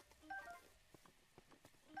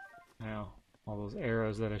 Wow, all those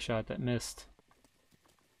arrows that I shot that missed.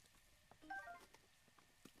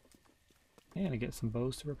 And I get some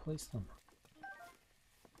bows to replace them.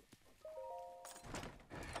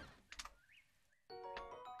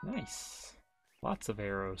 Nice. Lots of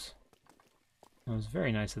arrows. That was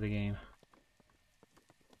very nice of the game.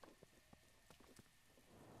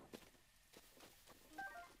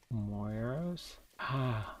 More arrows.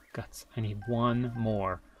 Ah, guts. I need one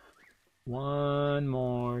more. One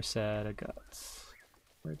more set of guts.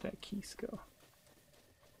 Where'd that keys go?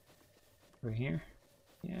 Over here?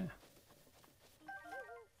 Yeah.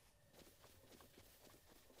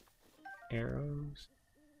 Arrows.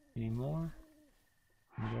 Any more?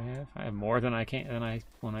 What do I have? I have more than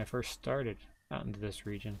when I first started out into this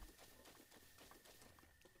region.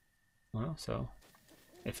 Well, so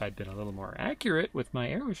if I'd been a little more accurate with my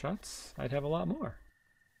arrow shots, I'd have a lot more.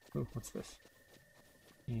 Ooh, what's this?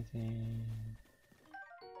 Anything?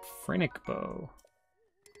 Phrenic bow.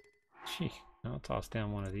 Gee, I'll toss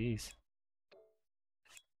down one of these.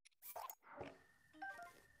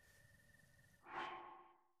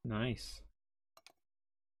 Nice.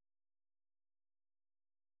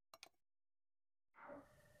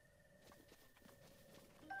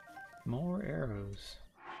 More arrows.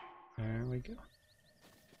 There we go.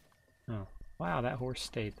 Oh, wow, that horse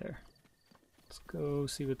stayed there. Let's go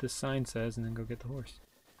see what this sign says and then go get the horse.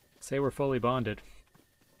 Say we're fully bonded.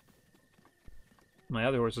 My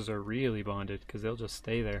other horses are really bonded because they'll just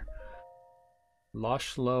stay there.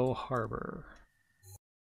 Loshlow Harbor.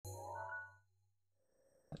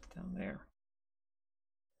 That's down there.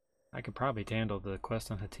 I could probably handle the quest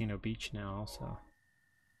on Hateno Beach now also.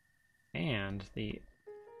 And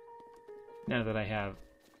now that I have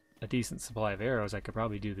a decent supply of arrows, I could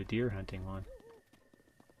probably do the deer hunting one.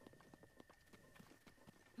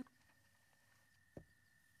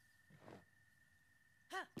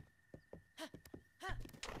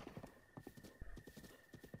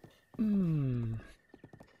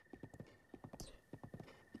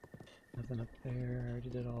 Nothing up there. I already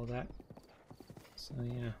did all that. So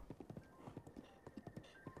yeah.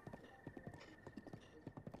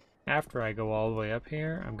 After I go all the way up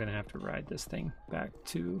here, I'm gonna have to ride this thing back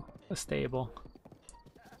to a stable.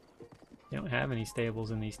 They don't have any stables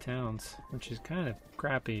in these towns, which is kind of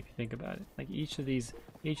crappy if you think about it. Like each of these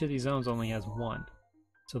zones only has one.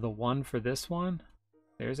 So the one for this one,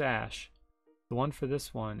 there's Ash. The one for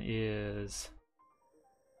this one is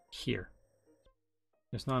here.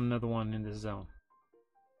 There's not another one in this zone.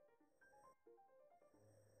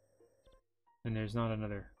 And there's not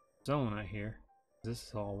another zone I hear. This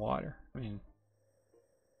is all water. I mean,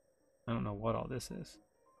 I don't know what all this is,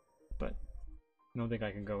 but I don't think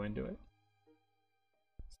I can go into it.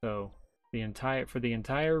 So for the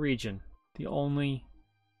entire region, the only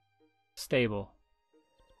stable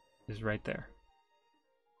is right there.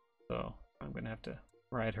 So I'm gonna have to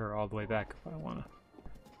ride her all the way back if I want to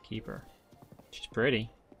keep her. She's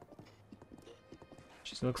pretty.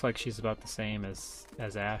 She looks like she's about the same as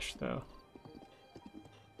Ash, though.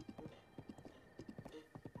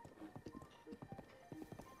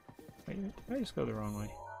 Wait, did I just go the wrong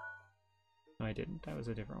way? No, I didn't. That was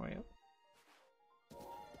a different way up.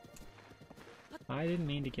 I didn't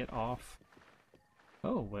mean to get off.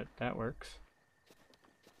 Oh, but that works.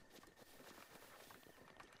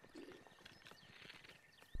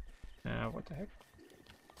 What the heck?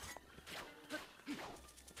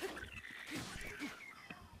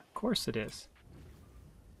 Of course it is.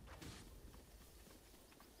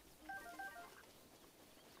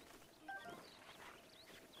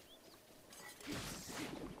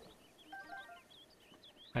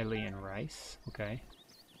 Hylian rice, okay.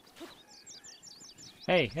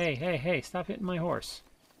 Hey, hey, hey, hey, stop hitting my horse.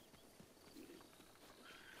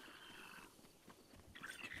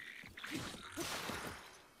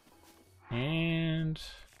 And...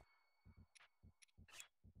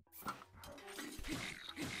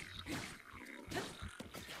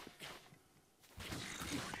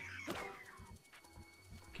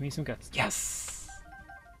 give me some guts. Yes!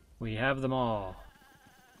 We have them all.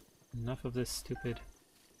 Enough of this stupid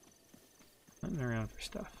hunting around for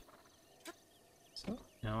stuff. So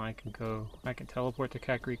now I can teleport to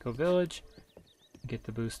Kakariko Village, get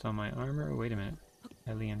the boost on my armor. Oh, wait a minute.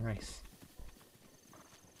 Hylian rice.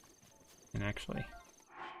 And actually,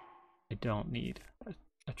 I don't need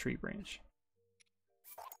a tree branch.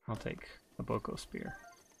 I'll take a Boko spear.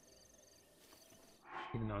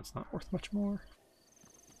 Even though it's not worth much more.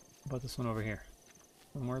 How about this one over here?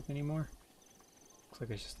 Isn't worth any more? Looks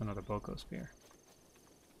like it's just another Boko spear.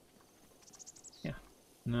 Yeah.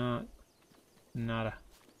 Nada.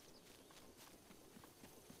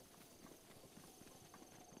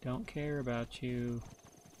 Don't care about you.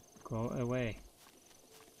 Go away.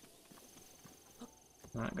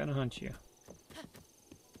 Not gonna hunt you.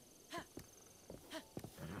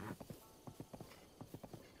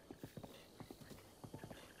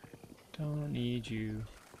 Don't need you.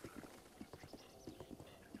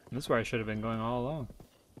 This is where I should have been going all along.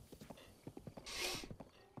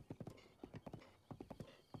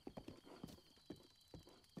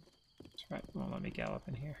 That's right, it won't let me gallop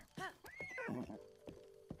in here.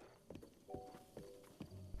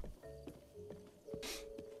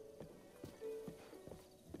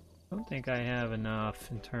 I don't think I have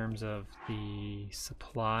enough in terms of the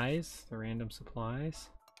supplies, the random supplies.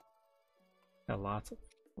 Got lots of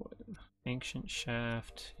wood. Ancient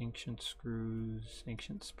shaft, ancient screws,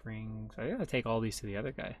 ancient springs. I gotta take all these to the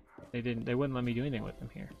other guy. They wouldn't let me do anything with them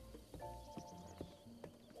here.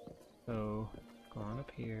 So go on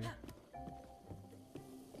up here.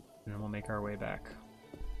 And then we'll make our way back.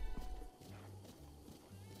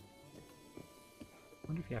 I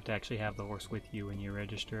wonder if you have to actually have the horse with you when you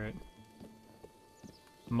register it.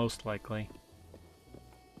 Most likely.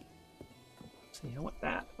 See, I want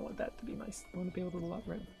that. I want that to be my... I want to be able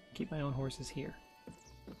to keep my own horses here.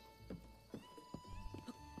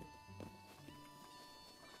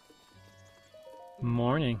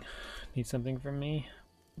 Morning. Need something from me?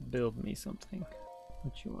 Build me something.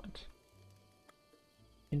 What you want?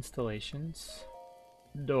 Installations.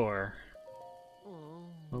 Door.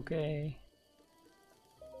 Okay.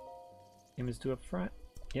 Image to up front.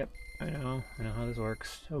 Yep, I know how this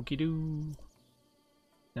works. Okie doo.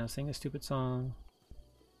 Now sing a stupid song.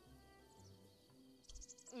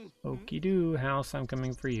 Okie doo, house, I'm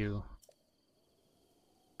coming for you.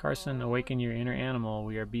 Carson, awaken your inner animal.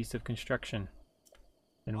 We are beasts of construction.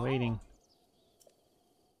 Been waiting.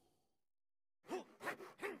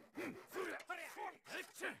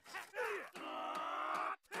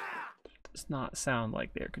 Does not sound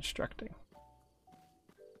like they're constructing.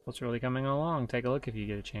 What's really coming along? Take a look if you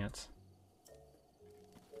get a chance.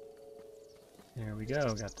 There we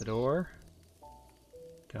go, got the door.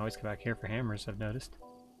 Can always come back here for hammers, I've noticed.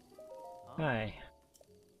 Hi.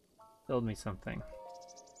 Build me something.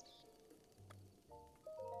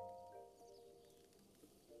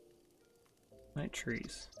 Night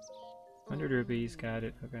trees. 100 rupees, got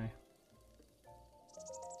it, okay.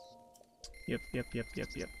 Yep.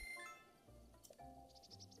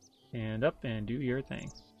 And up and do your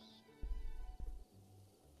thing.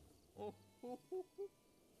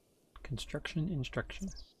 Construction instruction.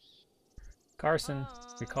 Carson,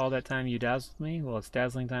 recall that time you dazzled me? Well, it's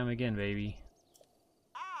dazzling time again, baby.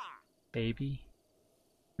 Baby?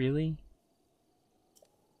 Really?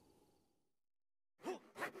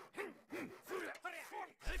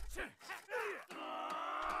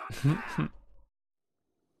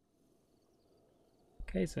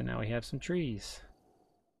 Okay, so now we have some trees.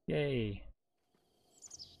 Yay.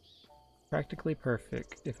 Practically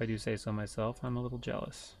perfect, if I do say so myself. I'm a little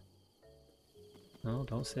jealous. No,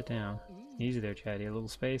 don't sit down. Easy there, Chatty. A little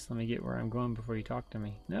space. Let me get where I'm going before you talk to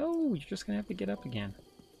me. No, you're just gonna have to get up again.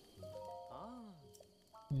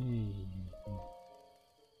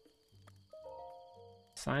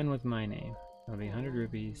 Sign with my name. That'll be 100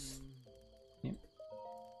 rupees. Yep.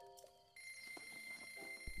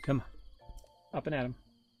 Come on. Up and at him.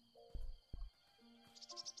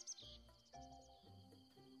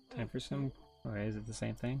 Time for some... Okay, is it the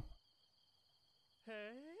same thing?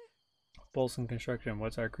 Bolson Construction.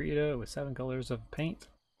 What's our credo? With 7 colors of paint,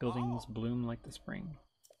 buildings bloom like the spring.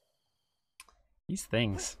 These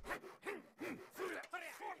things.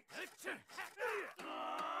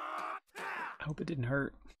 I hope it didn't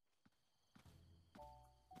hurt.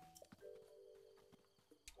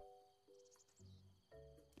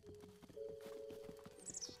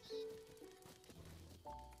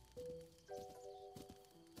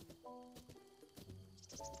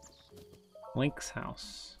 Link's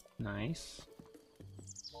house. Nice.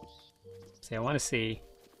 See, I want to see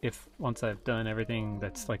if once I've done everything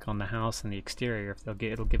that's like on the house and the exterior, if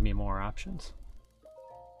it'll give me more options.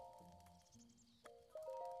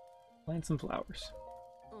 Plant some flowers.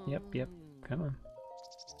 Yep, yep. Come on.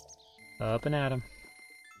 Up and at 'em.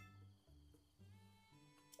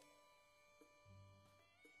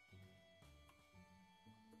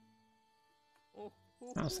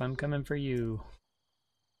 Mouse, I'm coming for you.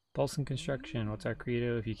 Bolson Construction. What's our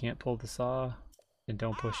credo? If you can't pull the saw, then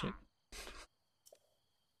don't push it.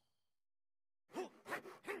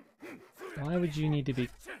 Why would you need to be...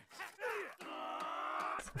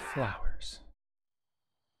 for flowers?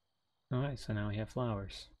 Alright, so now we have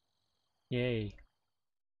flowers. Yay.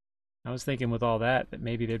 I was thinking with all that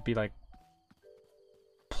maybe there'd be like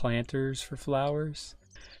planters for flowers.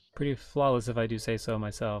 Pretty flawless if I do say so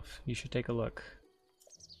myself. You should take a look.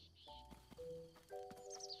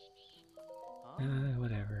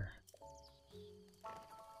 Whatever.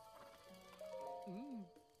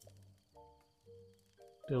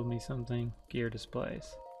 Build me something. Gear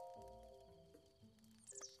displays.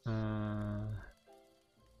 Put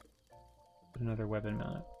another weapon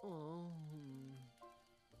mount.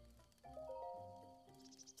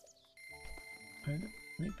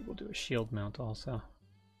 Maybe we'll do a shield mount also.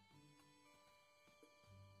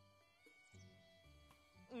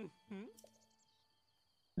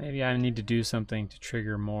 Maybe I need to do something to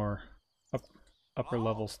trigger more upper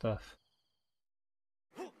level stuff.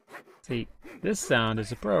 See, this sound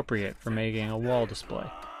is appropriate for making a wall display.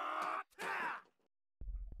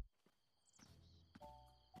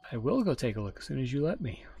 I will go take a look as soon as you let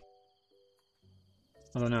me.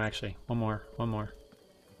 Oh no, actually, one more.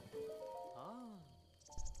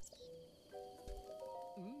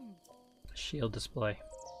 Shield display.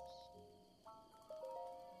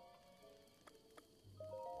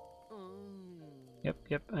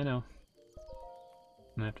 Yep, I know.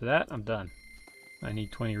 And after that, I'm done. I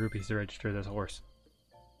need 20 rupees to register this horse.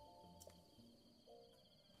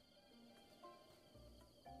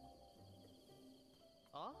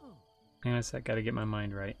 Hang on a sec, gotta get my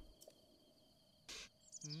mind right.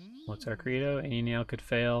 What's our credo? Any nail could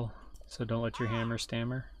fail, so don't let your hammer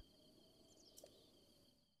stammer.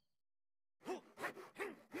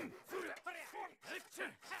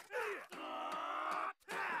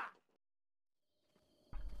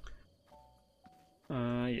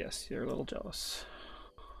 Yes, you're a little jealous.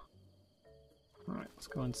 Alright, let's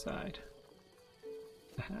go inside.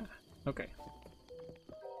 Okay.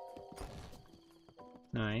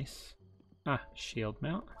 Nice. Ah, shield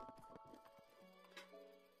mount.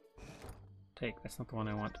 Take, that's not the one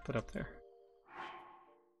I want to put up there.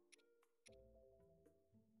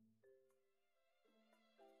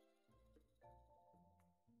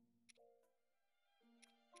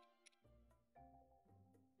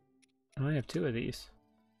 Oh, I have 2 of these.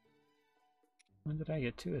 When did I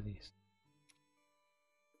get 2 of these?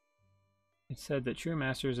 It said that true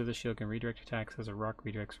masters of the shield can redirect attacks as a rock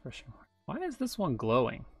redirect expression. Why is this one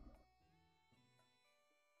glowing?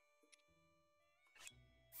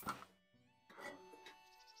 Okay,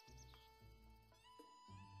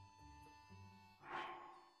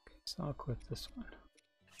 so I'll equip this one.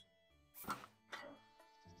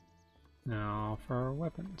 Now for our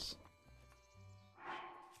weapons.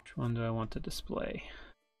 Which one do I want to display?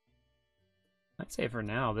 I'd say for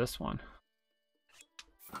now, this one.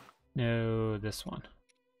 No, this one.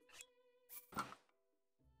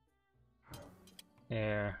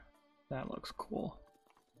 There. That looks cool.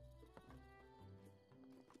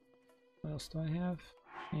 What else do I have?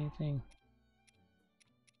 Anything?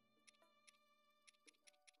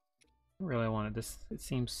 I really wanted this. It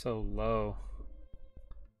seems so low.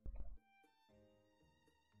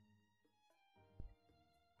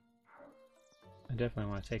 I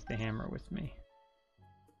definitely want to take the hammer with me.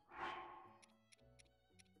 I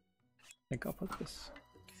think I'll put this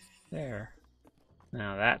there.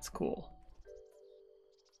 Now that's cool.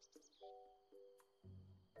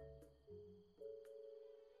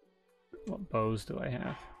 What bows do I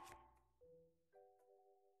have?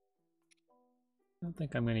 I don't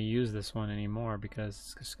think I'm going to use this one anymore because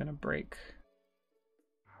it's just going to break.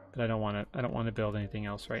 But I don't want to build anything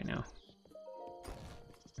else right now.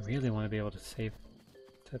 I really want to be able to save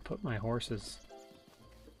to put my horses.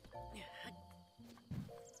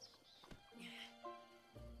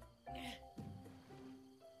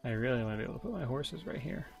 I really want to be able to put my horses right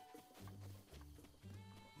here.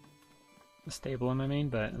 The stable, I mean,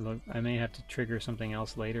 but look, I may have to trigger something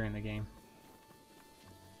else later in the game.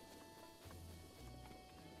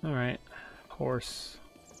 Alright, horse.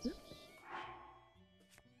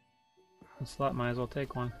 The slot might as well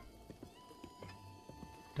take one.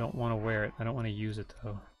 Don't want to wear it. I don't want to use it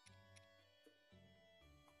though.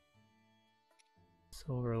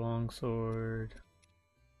 Silver longsword.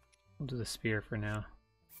 We'll do the spear for now.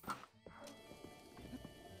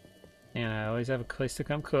 And I always have a place to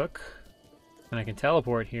come cook. And I can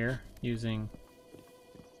teleport here using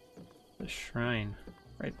the shrine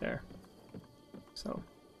right there. So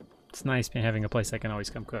it's nice having a place I can always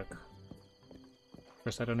come cook. Of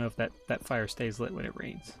course, I don't know if that fire stays lit when it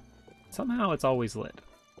rains. Somehow it's always lit.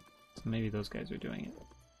 So maybe those guys are doing it.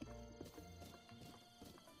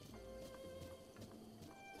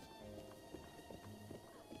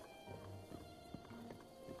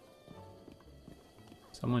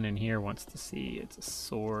 Someone in here wants to see it's a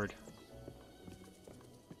sword.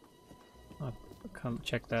 I'll come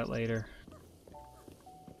check that later.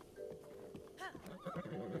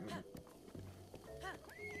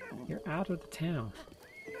 You're out of the town.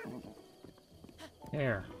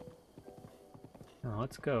 There. Now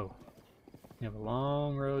let's go. We have a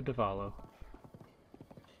long road to follow.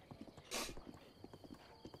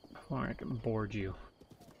 Before I can board you.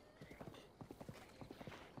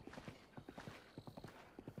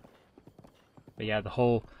 But yeah, the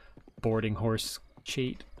whole boarding horse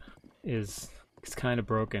cheat is kind of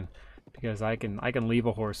broken because I can leave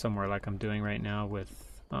a horse somewhere like I'm doing right now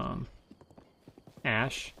with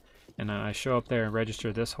Ash, and I show up there and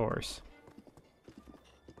register this horse.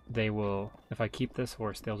 They will, if I keep this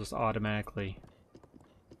horse, they'll just automatically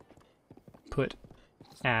put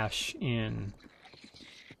Ash in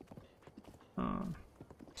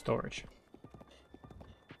storage.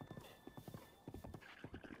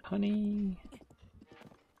 Honey.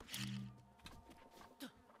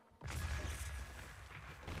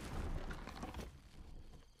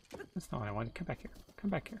 That's not what I wanted. Come back here. Come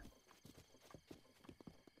back here.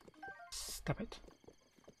 Stop it.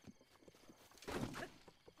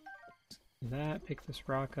 Do that. Pick this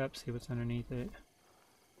rock up. See what's underneath it.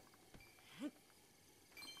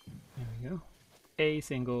 There we go. A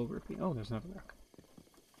single rupee. Oh, there's another rock.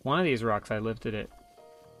 One of these rocks I lifted it.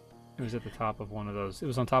 It was at the top of one of those. It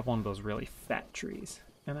was on top of one of those really fat trees.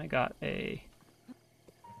 And I got a...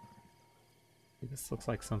 This looks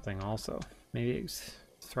like something also. Maybe it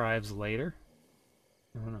thrives later?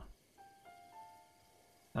 I don't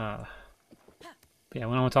know. Yeah, I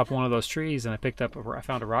went on top of one of those trees and I picked up I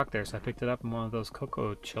found a rock there, so I picked it up, and one of those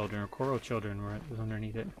cocoa children or coral children was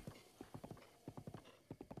underneath it.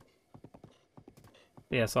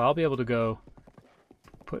 Yeah, so I'll be able to go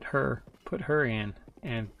put her in,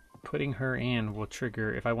 and putting her in will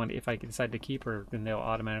trigger if I decide to keep her, then they'll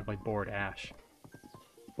automatically board Ash.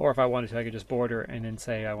 Or if I wanted to, I could just board her and then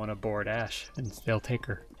say I want to board Ash, and they'll take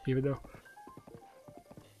her, even though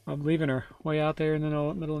I'm leaving her way out there in the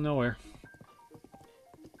middle of nowhere.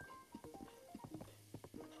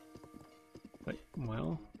 But,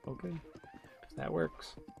 well, okay, if that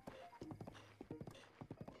works.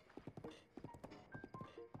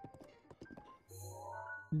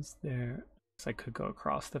 Is there... I could go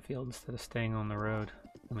across the field instead of staying on the road.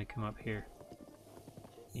 Let me come up here.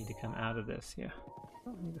 Need to come out of this, yeah.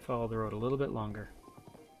 I need to follow the road a little bit longer.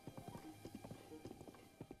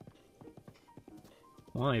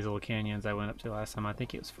 One of these little canyons I went up to last time, I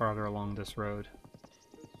think it was farther along this road.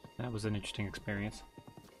 That was an interesting experience.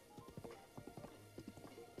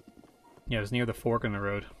 Yeah, it was near the fork in the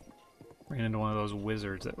road. Ran into one of those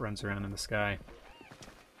wizards that runs around in the sky.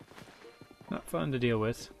 Not fun to deal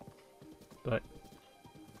with, but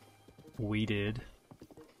we did.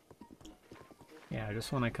 Yeah,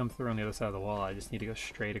 just when I come through on the other side of the wall, I just need to go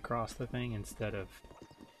straight across the thing instead of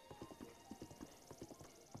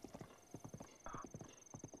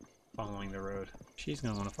following the road. She's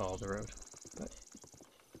going to want to follow the road, but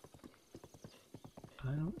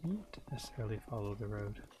I don't need to necessarily follow the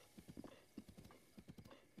road.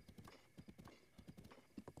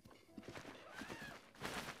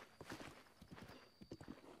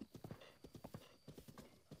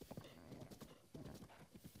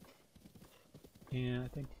 Yeah, I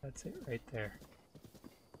think that's it right there.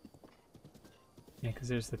 Yeah, because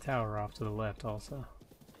there's the tower off to the left also.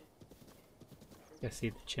 I see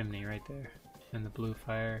the chimney right there. And the blue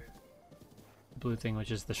fire. The blue thing,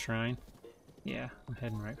 which is the shrine. Yeah, I'm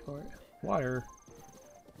heading right for it. Water!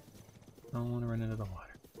 I don't want to run into the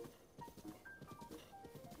water.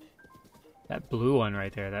 That blue one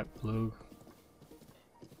right there, that blue...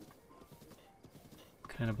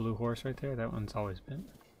 kind of blue horse right there, that one's always been...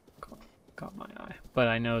 caught my eye. But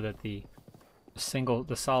I know that the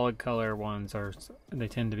solid color ones are, they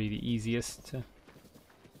tend to be the easiest to...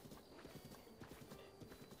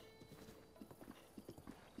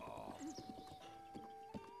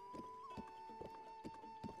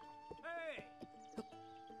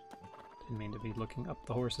 Didn't mean to be looking up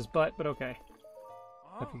the horse's butt, but okay.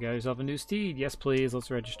 Hope you got yourself a new steed. Yes, please. Let's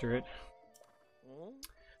register it.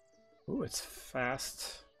 Ooh, it's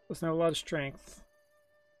fast. Doesn't have a lot of strength.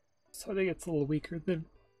 So I think it's a little weaker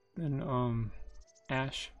than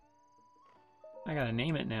Ash. I gotta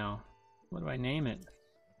name it now. What do I name it?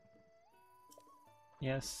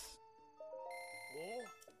 Yes.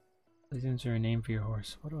 Please enter a name for your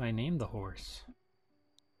horse. What do I name the horse?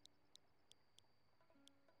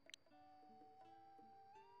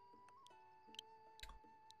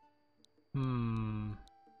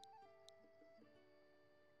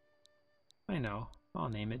 I know. I'll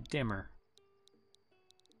name it Dimmer.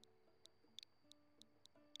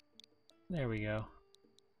 There we go.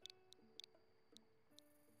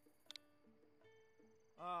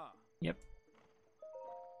 Yep.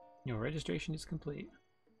 Your registration is complete.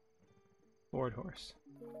 Board horse.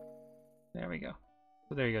 There we go.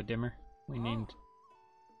 So there you go, Dimmer. We named.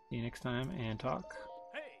 See you next time and talk.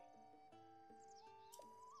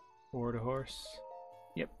 Board horse.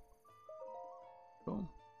 Yep. Boom.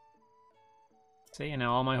 See, and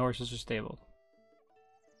now all my horses are stabled.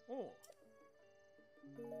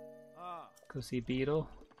 Go see Beetle.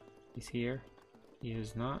 He's here. He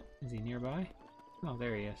is not. Is he nearby? Oh,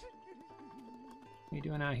 there he is. What are you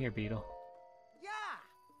doing out here, Beetle?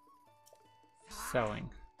 Selling.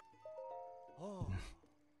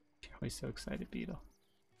 You're always so excited, Beetle.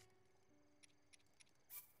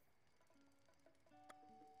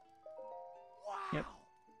 Yep.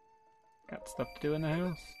 Got stuff to do in the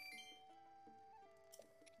house.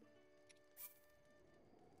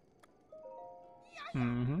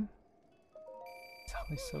 Mm-hmm. He's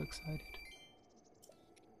always so excited.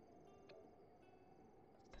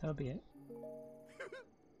 That'll be it.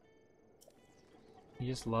 He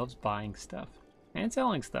just loves buying stuff. And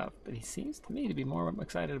selling stuff, but he seems to me to be more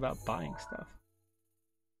excited about buying stuff.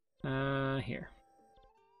 Here.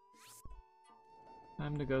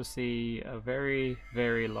 Time to go see a very,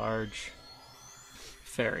 very large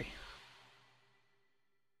fairy.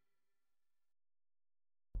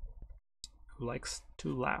 Who likes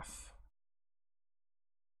to laugh.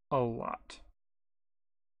 A lot.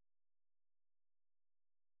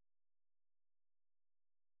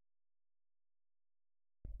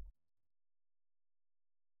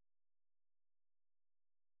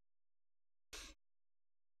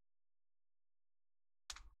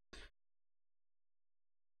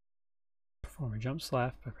 Perform a jump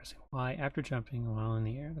slash by pressing Y after jumping while in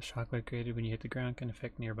the air. The shockwave created when you hit the ground can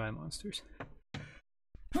affect nearby monsters.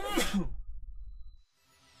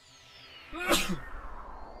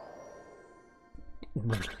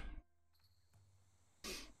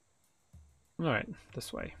 Alright,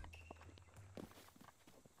 this way.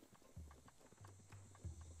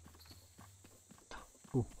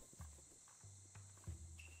 Ooh.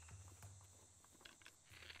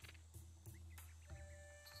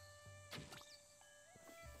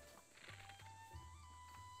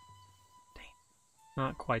 Dang.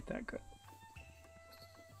 Not quite that good.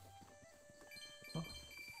 Oh.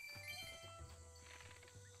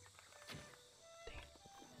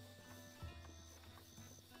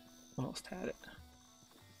 Almost had it.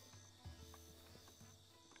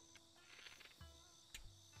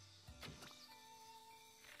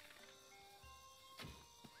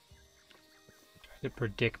 To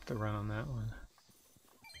predict the run on that one.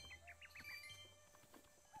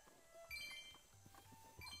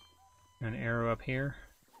 An arrow up here.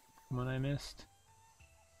 One I missed.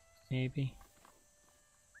 Maybe.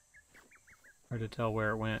 Hard to tell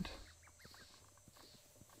where it went.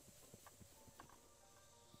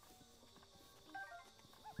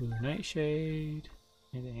 Blue nightshade.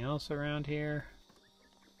 Anything else around here?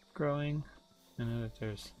 Growing? I know that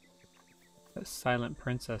there's that silent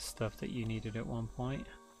princess stuff that you needed at one point.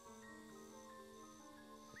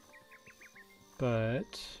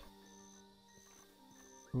 But...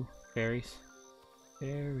 ooh, fairies.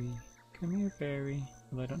 Fairy. Come here, fairy.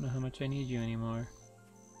 Well, I don't know how much I need you anymore.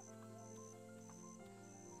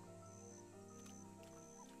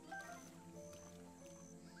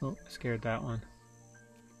 Oh, I scared that one.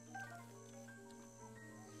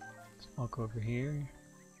 Let's walk over here.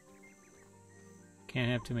 Can't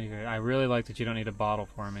have too many fairies. I really like that you don't need a bottle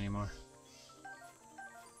for him anymore.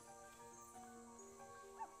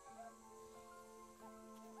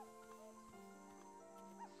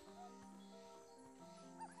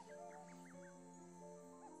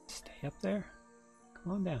 Stay up there.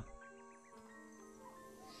 Come on down.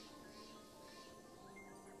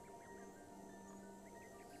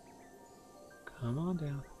 Come on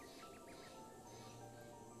down.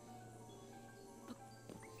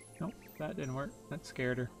 Nope, that didn't work. That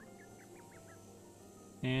scared her.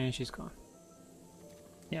 And she's gone.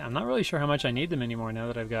 Yeah, I'm not really sure how much I need them anymore now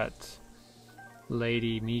that I've got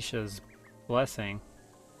Lady Misha's blessing.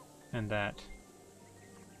 And that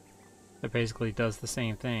basically does the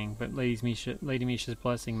same thing, but Lady Misha's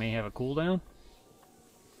blessing may have a cooldown.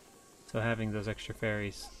 So having those extra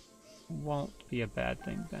fairies won't be a bad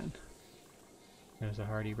thing then. There's a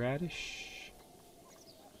hardy radish.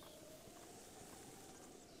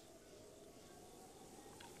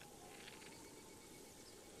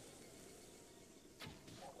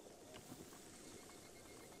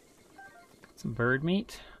 Some bird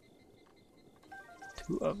meat.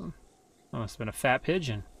 2 of them. That must have been a fat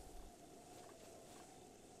pigeon.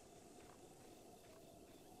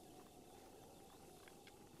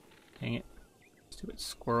 Dang it. Stupid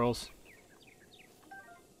squirrels.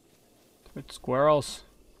 Stupid squirrels.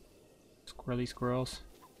 Squirrely squirrels.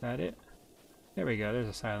 Is that it? There we go. There's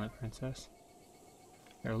a silent princess.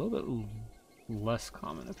 They're a little bit less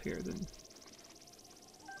common up here than...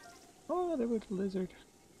 oh, there was a lizard.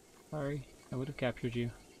 Sorry. I would have captured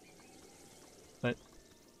you. But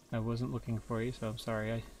I wasn't looking for you, so I'm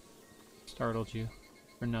sorry I startled you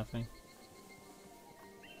for nothing.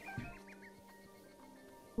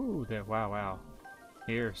 Ooh, there, wow.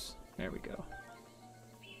 Ears. There we go.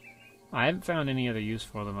 I haven't found any other use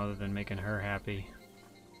for them other than making her happy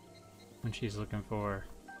when she's looking for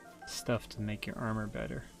stuff to make your armor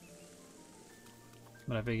better.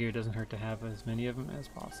 But I figure it doesn't hurt to have as many of them as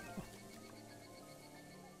possible.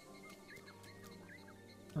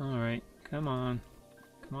 Alright, come on.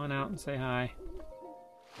 Come on out and say hi.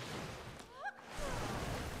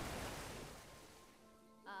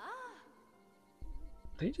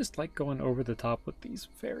 They just like going over the top with these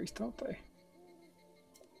fairies, don't they?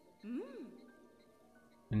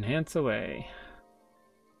 Enhance away.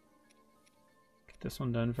 Get this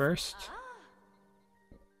one done first.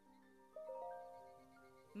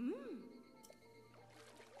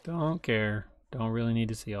 Don't care. Don't really need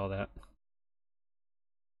to see all that.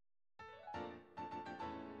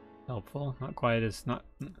 Helpful. Not quite as not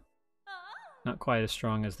quite as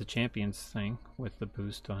strong as the champions thing with the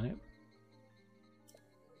boost on it.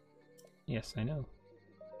 Yes, I know.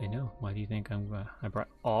 I know. Why do you think I brought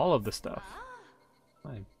all of the stuff?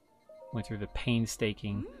 I went through the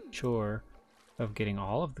painstaking chore of getting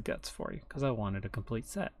all of the guts for you because I wanted a complete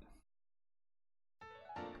set.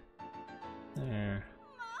 There.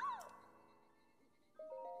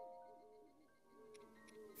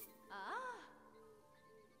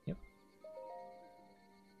 Yep.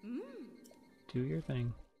 Do your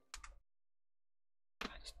thing.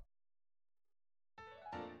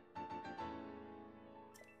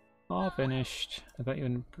 All finished. I thought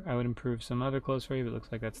I would improve some other clothes for you, but it looks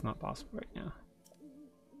like that's not possible right now.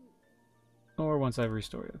 Or once I've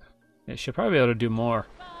restored it. I should probably be able to do more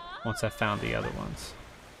once I've found the other ones.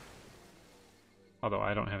 Although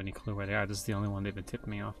I don't have any clue where they are. This is the only one they've been tipping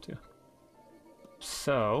me off to.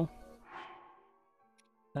 So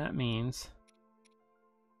that means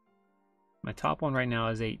my top one right now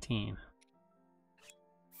is 18.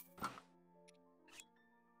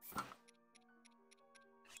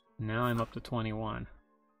 Now I'm up to 21.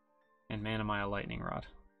 And man, am I a lightning rod.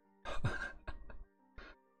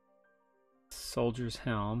 Soldier's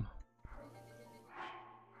helm.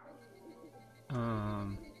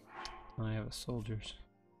 I have a soldier's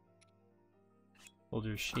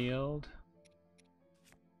shield.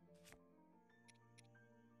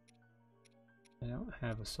 I don't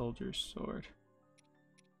have a soldier's sword.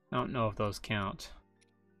 I don't know if those count.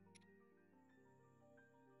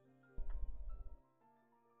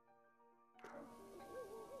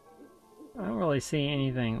 I don't really see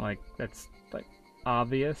anything like that's like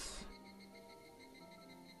obvious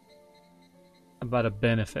about a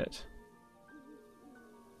benefit.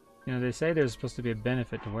 You know, they say there's supposed to be a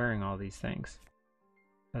benefit to wearing all these things,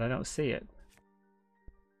 but I don't see it.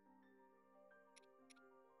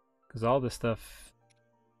 Because all this stuff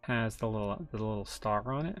has the little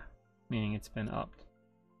star on it, meaning it's been upped.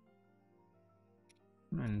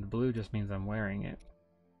 And the blue just means I'm wearing it.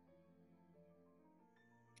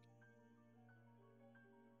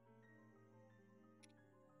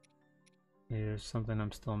 Maybe there's something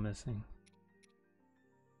I'm still missing.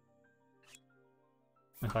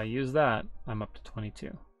 If I use that, I'm up to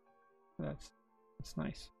 22. That's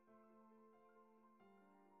nice.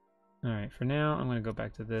 Alright, for now, I'm going to go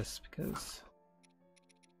back to this because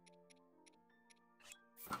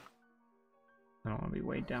I don't want to be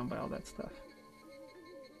weighed down by all that stuff.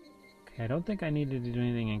 Okay, I don't think I needed to do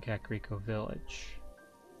anything in Kakariko Village.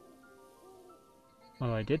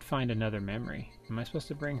 Although I did find another memory. Am I supposed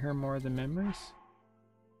to bring her more of the memories?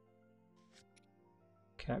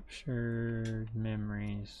 Captured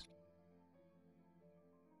memories.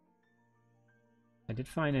 I did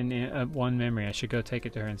find one memory. I should go take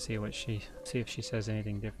it to her and see if she says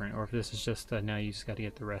anything different, or if this is just now you just got to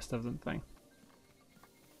get the rest of them thing.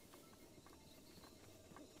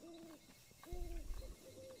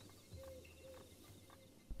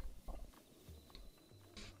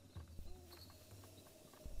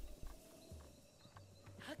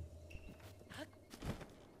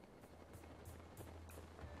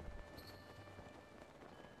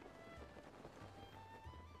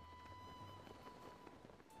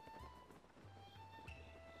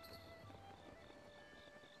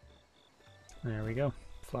 There we go.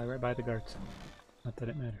 Fly right by the guards. Not that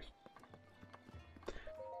it matters.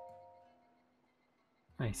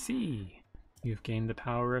 I see. You've gained the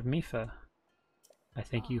power of Mipha. I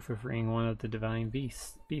thank you for freeing one of the divine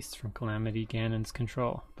beasts from Calamity Ganon's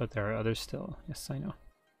control, but there are others still. Yes, I know.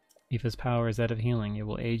 Mipha's power is that of healing. It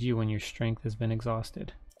will aid you when your strength has been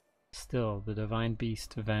exhausted. Still, the divine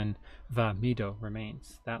beast Va Mido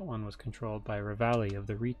remains. That one was controlled by Revali of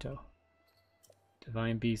the Rito.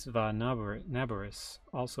 Divine beast Va Naboris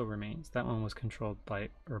also remains. That one was controlled by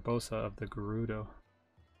Urbosa of the Gerudo.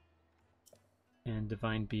 And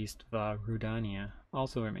divine beast Va Rudania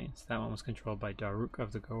also remains. That one was controlled by Daruk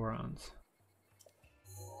of the Gorons.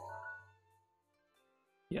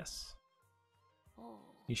 Yes.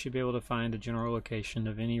 You should be able to find the general location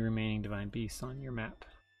of any remaining divine beasts on your map.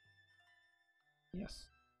 Yes.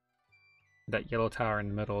 That yellow tower in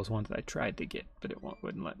the middle is one that I tried to get, but it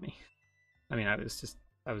wouldn't let me. I mean, I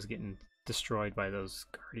was getting destroyed by those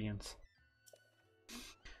guardians.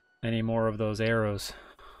 Any more of those arrows.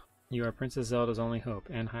 You are Princess Zelda's only hope,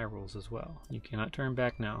 and Hyrule's as well. You cannot turn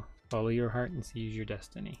back now. Follow your heart and seize your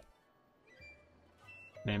destiny.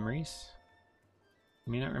 Memories?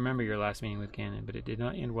 You may not remember your last meeting with Ganon, but it did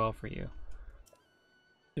not end well for you.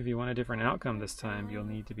 If you want a different outcome this time, you'll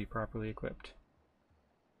need to be properly equipped.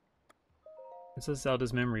 Princess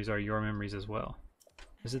Zelda's memories are your memories as well.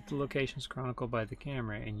 Visit the locations chronicled by the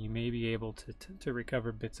camera, and you may be able to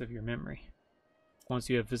recover bits of your memory.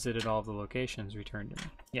 Once you have visited all of the locations, return to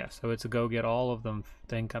me. Yeah, so it's a go get all of them,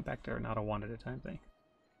 then come back there, not a one at a time thing.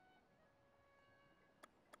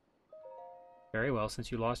 Very well,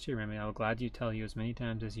 since you lost your memory, I'll gladly tell you as many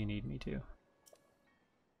times as you need me to.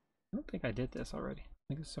 I don't think I did this already.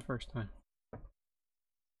 I think it's the first time.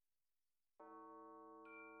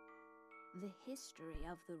 The history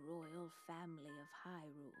of the royal family of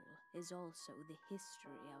Hyrule is also the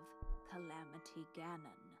history of Calamity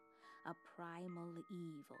Ganon, a primal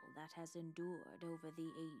evil that has endured over the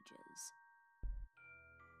ages.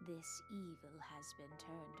 This evil has been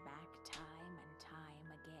turned back time and time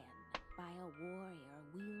again by a warrior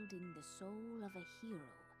wielding the soul of a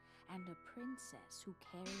hero and a princess who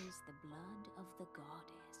carries the blood of the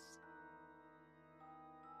goddess.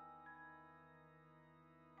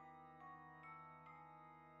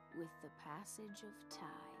 With the passage of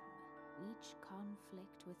time, each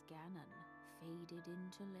conflict with Ganon faded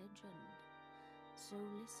into legend. So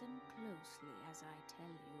listen closely as I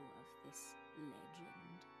tell you of this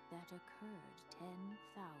legend that occurred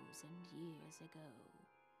 10,000 years ago.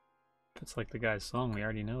 It's like the guy's song, we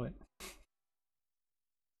already know it.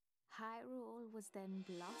 Hyrule was then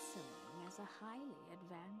blossoming as a highly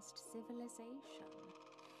advanced civilization.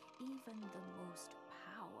 even the most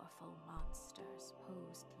powerful monsters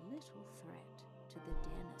posed little threat to the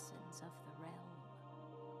denizens of the realm.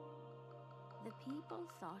 The people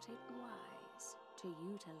thought it wise to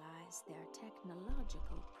utilize their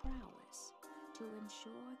technological prowess to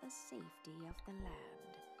ensure the safety of the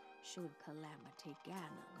land should Calamity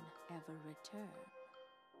Ganon ever return.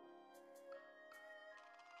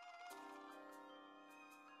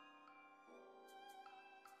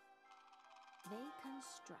 They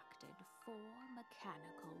constructed 4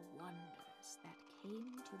 mechanical wonders that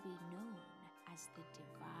came to be known as the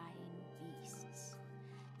Divine Beasts.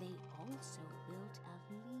 They also built a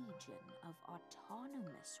legion of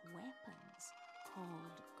autonomous weapons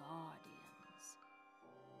called Guardians.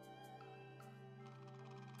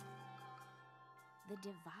 The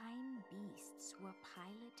Divine Beasts were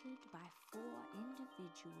piloted by 4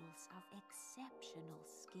 individuals of exceptional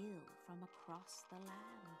skill from across the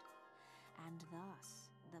land. And thus,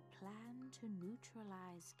 the plan to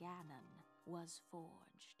neutralize Ganon was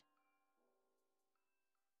forged.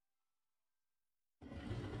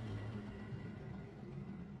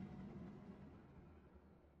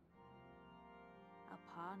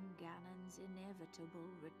 Upon Ganon's inevitable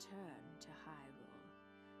return to Hyrule,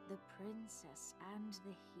 the princess and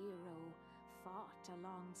the hero fought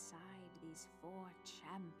alongside these 4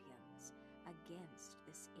 champions against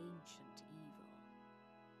this ancient evil.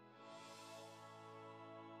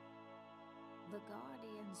 The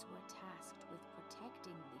Guardians were tasked with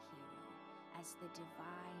protecting the hero as the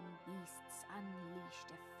Divine Beasts unleashed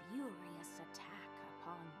a furious attack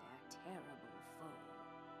upon their terrible foe.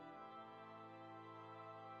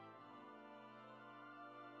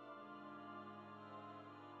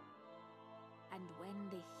 And when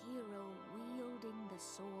the hero wielding the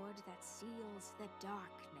sword that seals the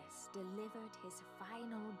darkness delivered his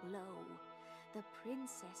final blow, the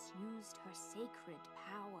princess used her sacred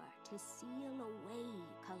power to seal away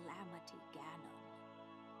Calamity Ganon.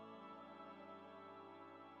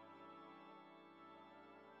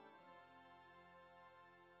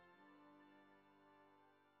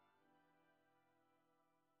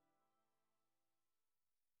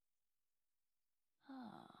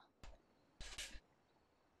 Ah.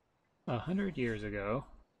 100 years ago,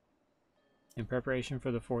 in preparation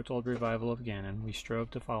for the foretold revival of Ganon, we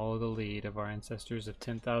strove to follow the lead of our ancestors of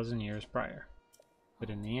 10,000 years prior. But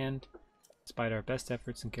in the end, despite our best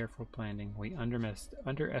efforts and careful planning, we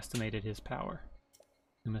underestimated his power.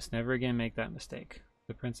 We must never again make that mistake.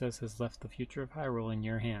 The princess has left the future of Hyrule in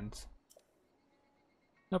your hands.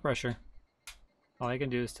 No pressure. All I can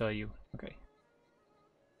do is tell you, okay,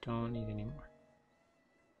 don't need any more.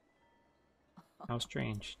 How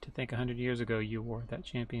strange to think 100 years ago you wore that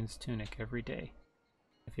champion's tunic every day.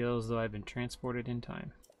 I feel as though I've been transported in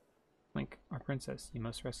time. Link, our princess, you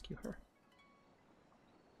must rescue her.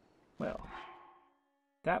 Well,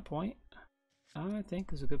 that point, I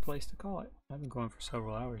think is a good place to call it. I've been going for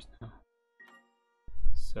several hours now.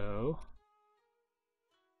 So,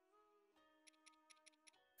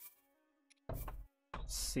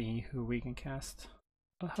 let's see who we can cast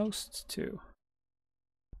a host to.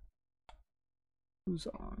 Who's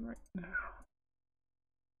on right now?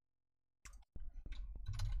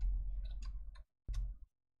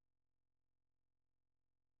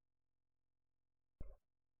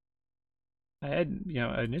 I had,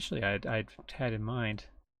 initially I'd had in mind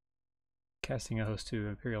casting a host to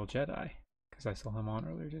Imperial Jedi because I saw him on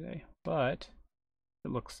earlier today, but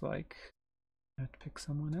it looks like I have to pick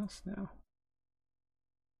someone else now.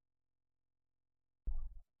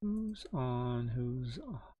 Who's on? Who's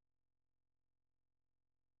on?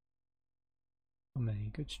 So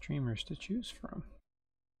many good streamers to choose from.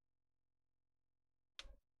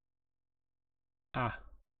 Ah,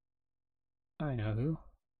 I know who.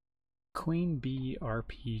 Queen Bee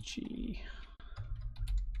RPG.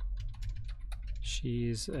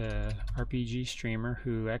 She's a RPG streamer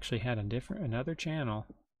who actually had another channel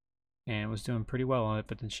and was doing pretty well on it,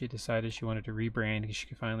 but then she decided she wanted to rebrand because she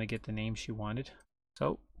could finally get the name she wanted.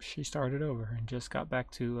 So she started over and just got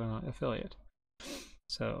back to affiliate.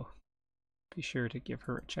 So be sure to give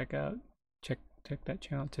her a check out. Check that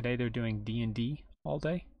channel. Today they're doing D&D all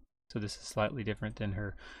day. So this is slightly different than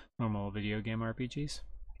her normal video game RPGs.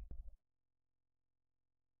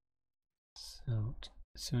 So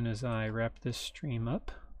as soon as I wrap this stream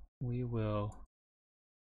up, we will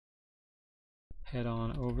head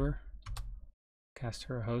on over, cast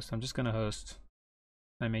her a host. I'm just going to host.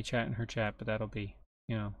 I may chat in her chat, but that'll be,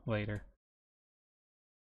 later.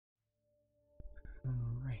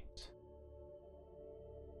 Alright.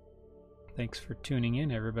 Thanks for tuning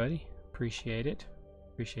in, everybody. Appreciate it.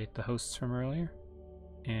 Appreciate the hosts from earlier.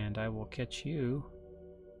 And I will catch you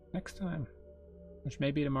next time. Which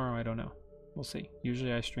may be tomorrow, I don't know. We'll see.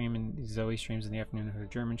 Usually I stream and Zoe streams in the afternoon, her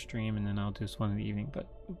German stream, and then I'll do one in the evening, but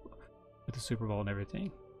with the Super Bowl and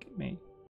everything, it may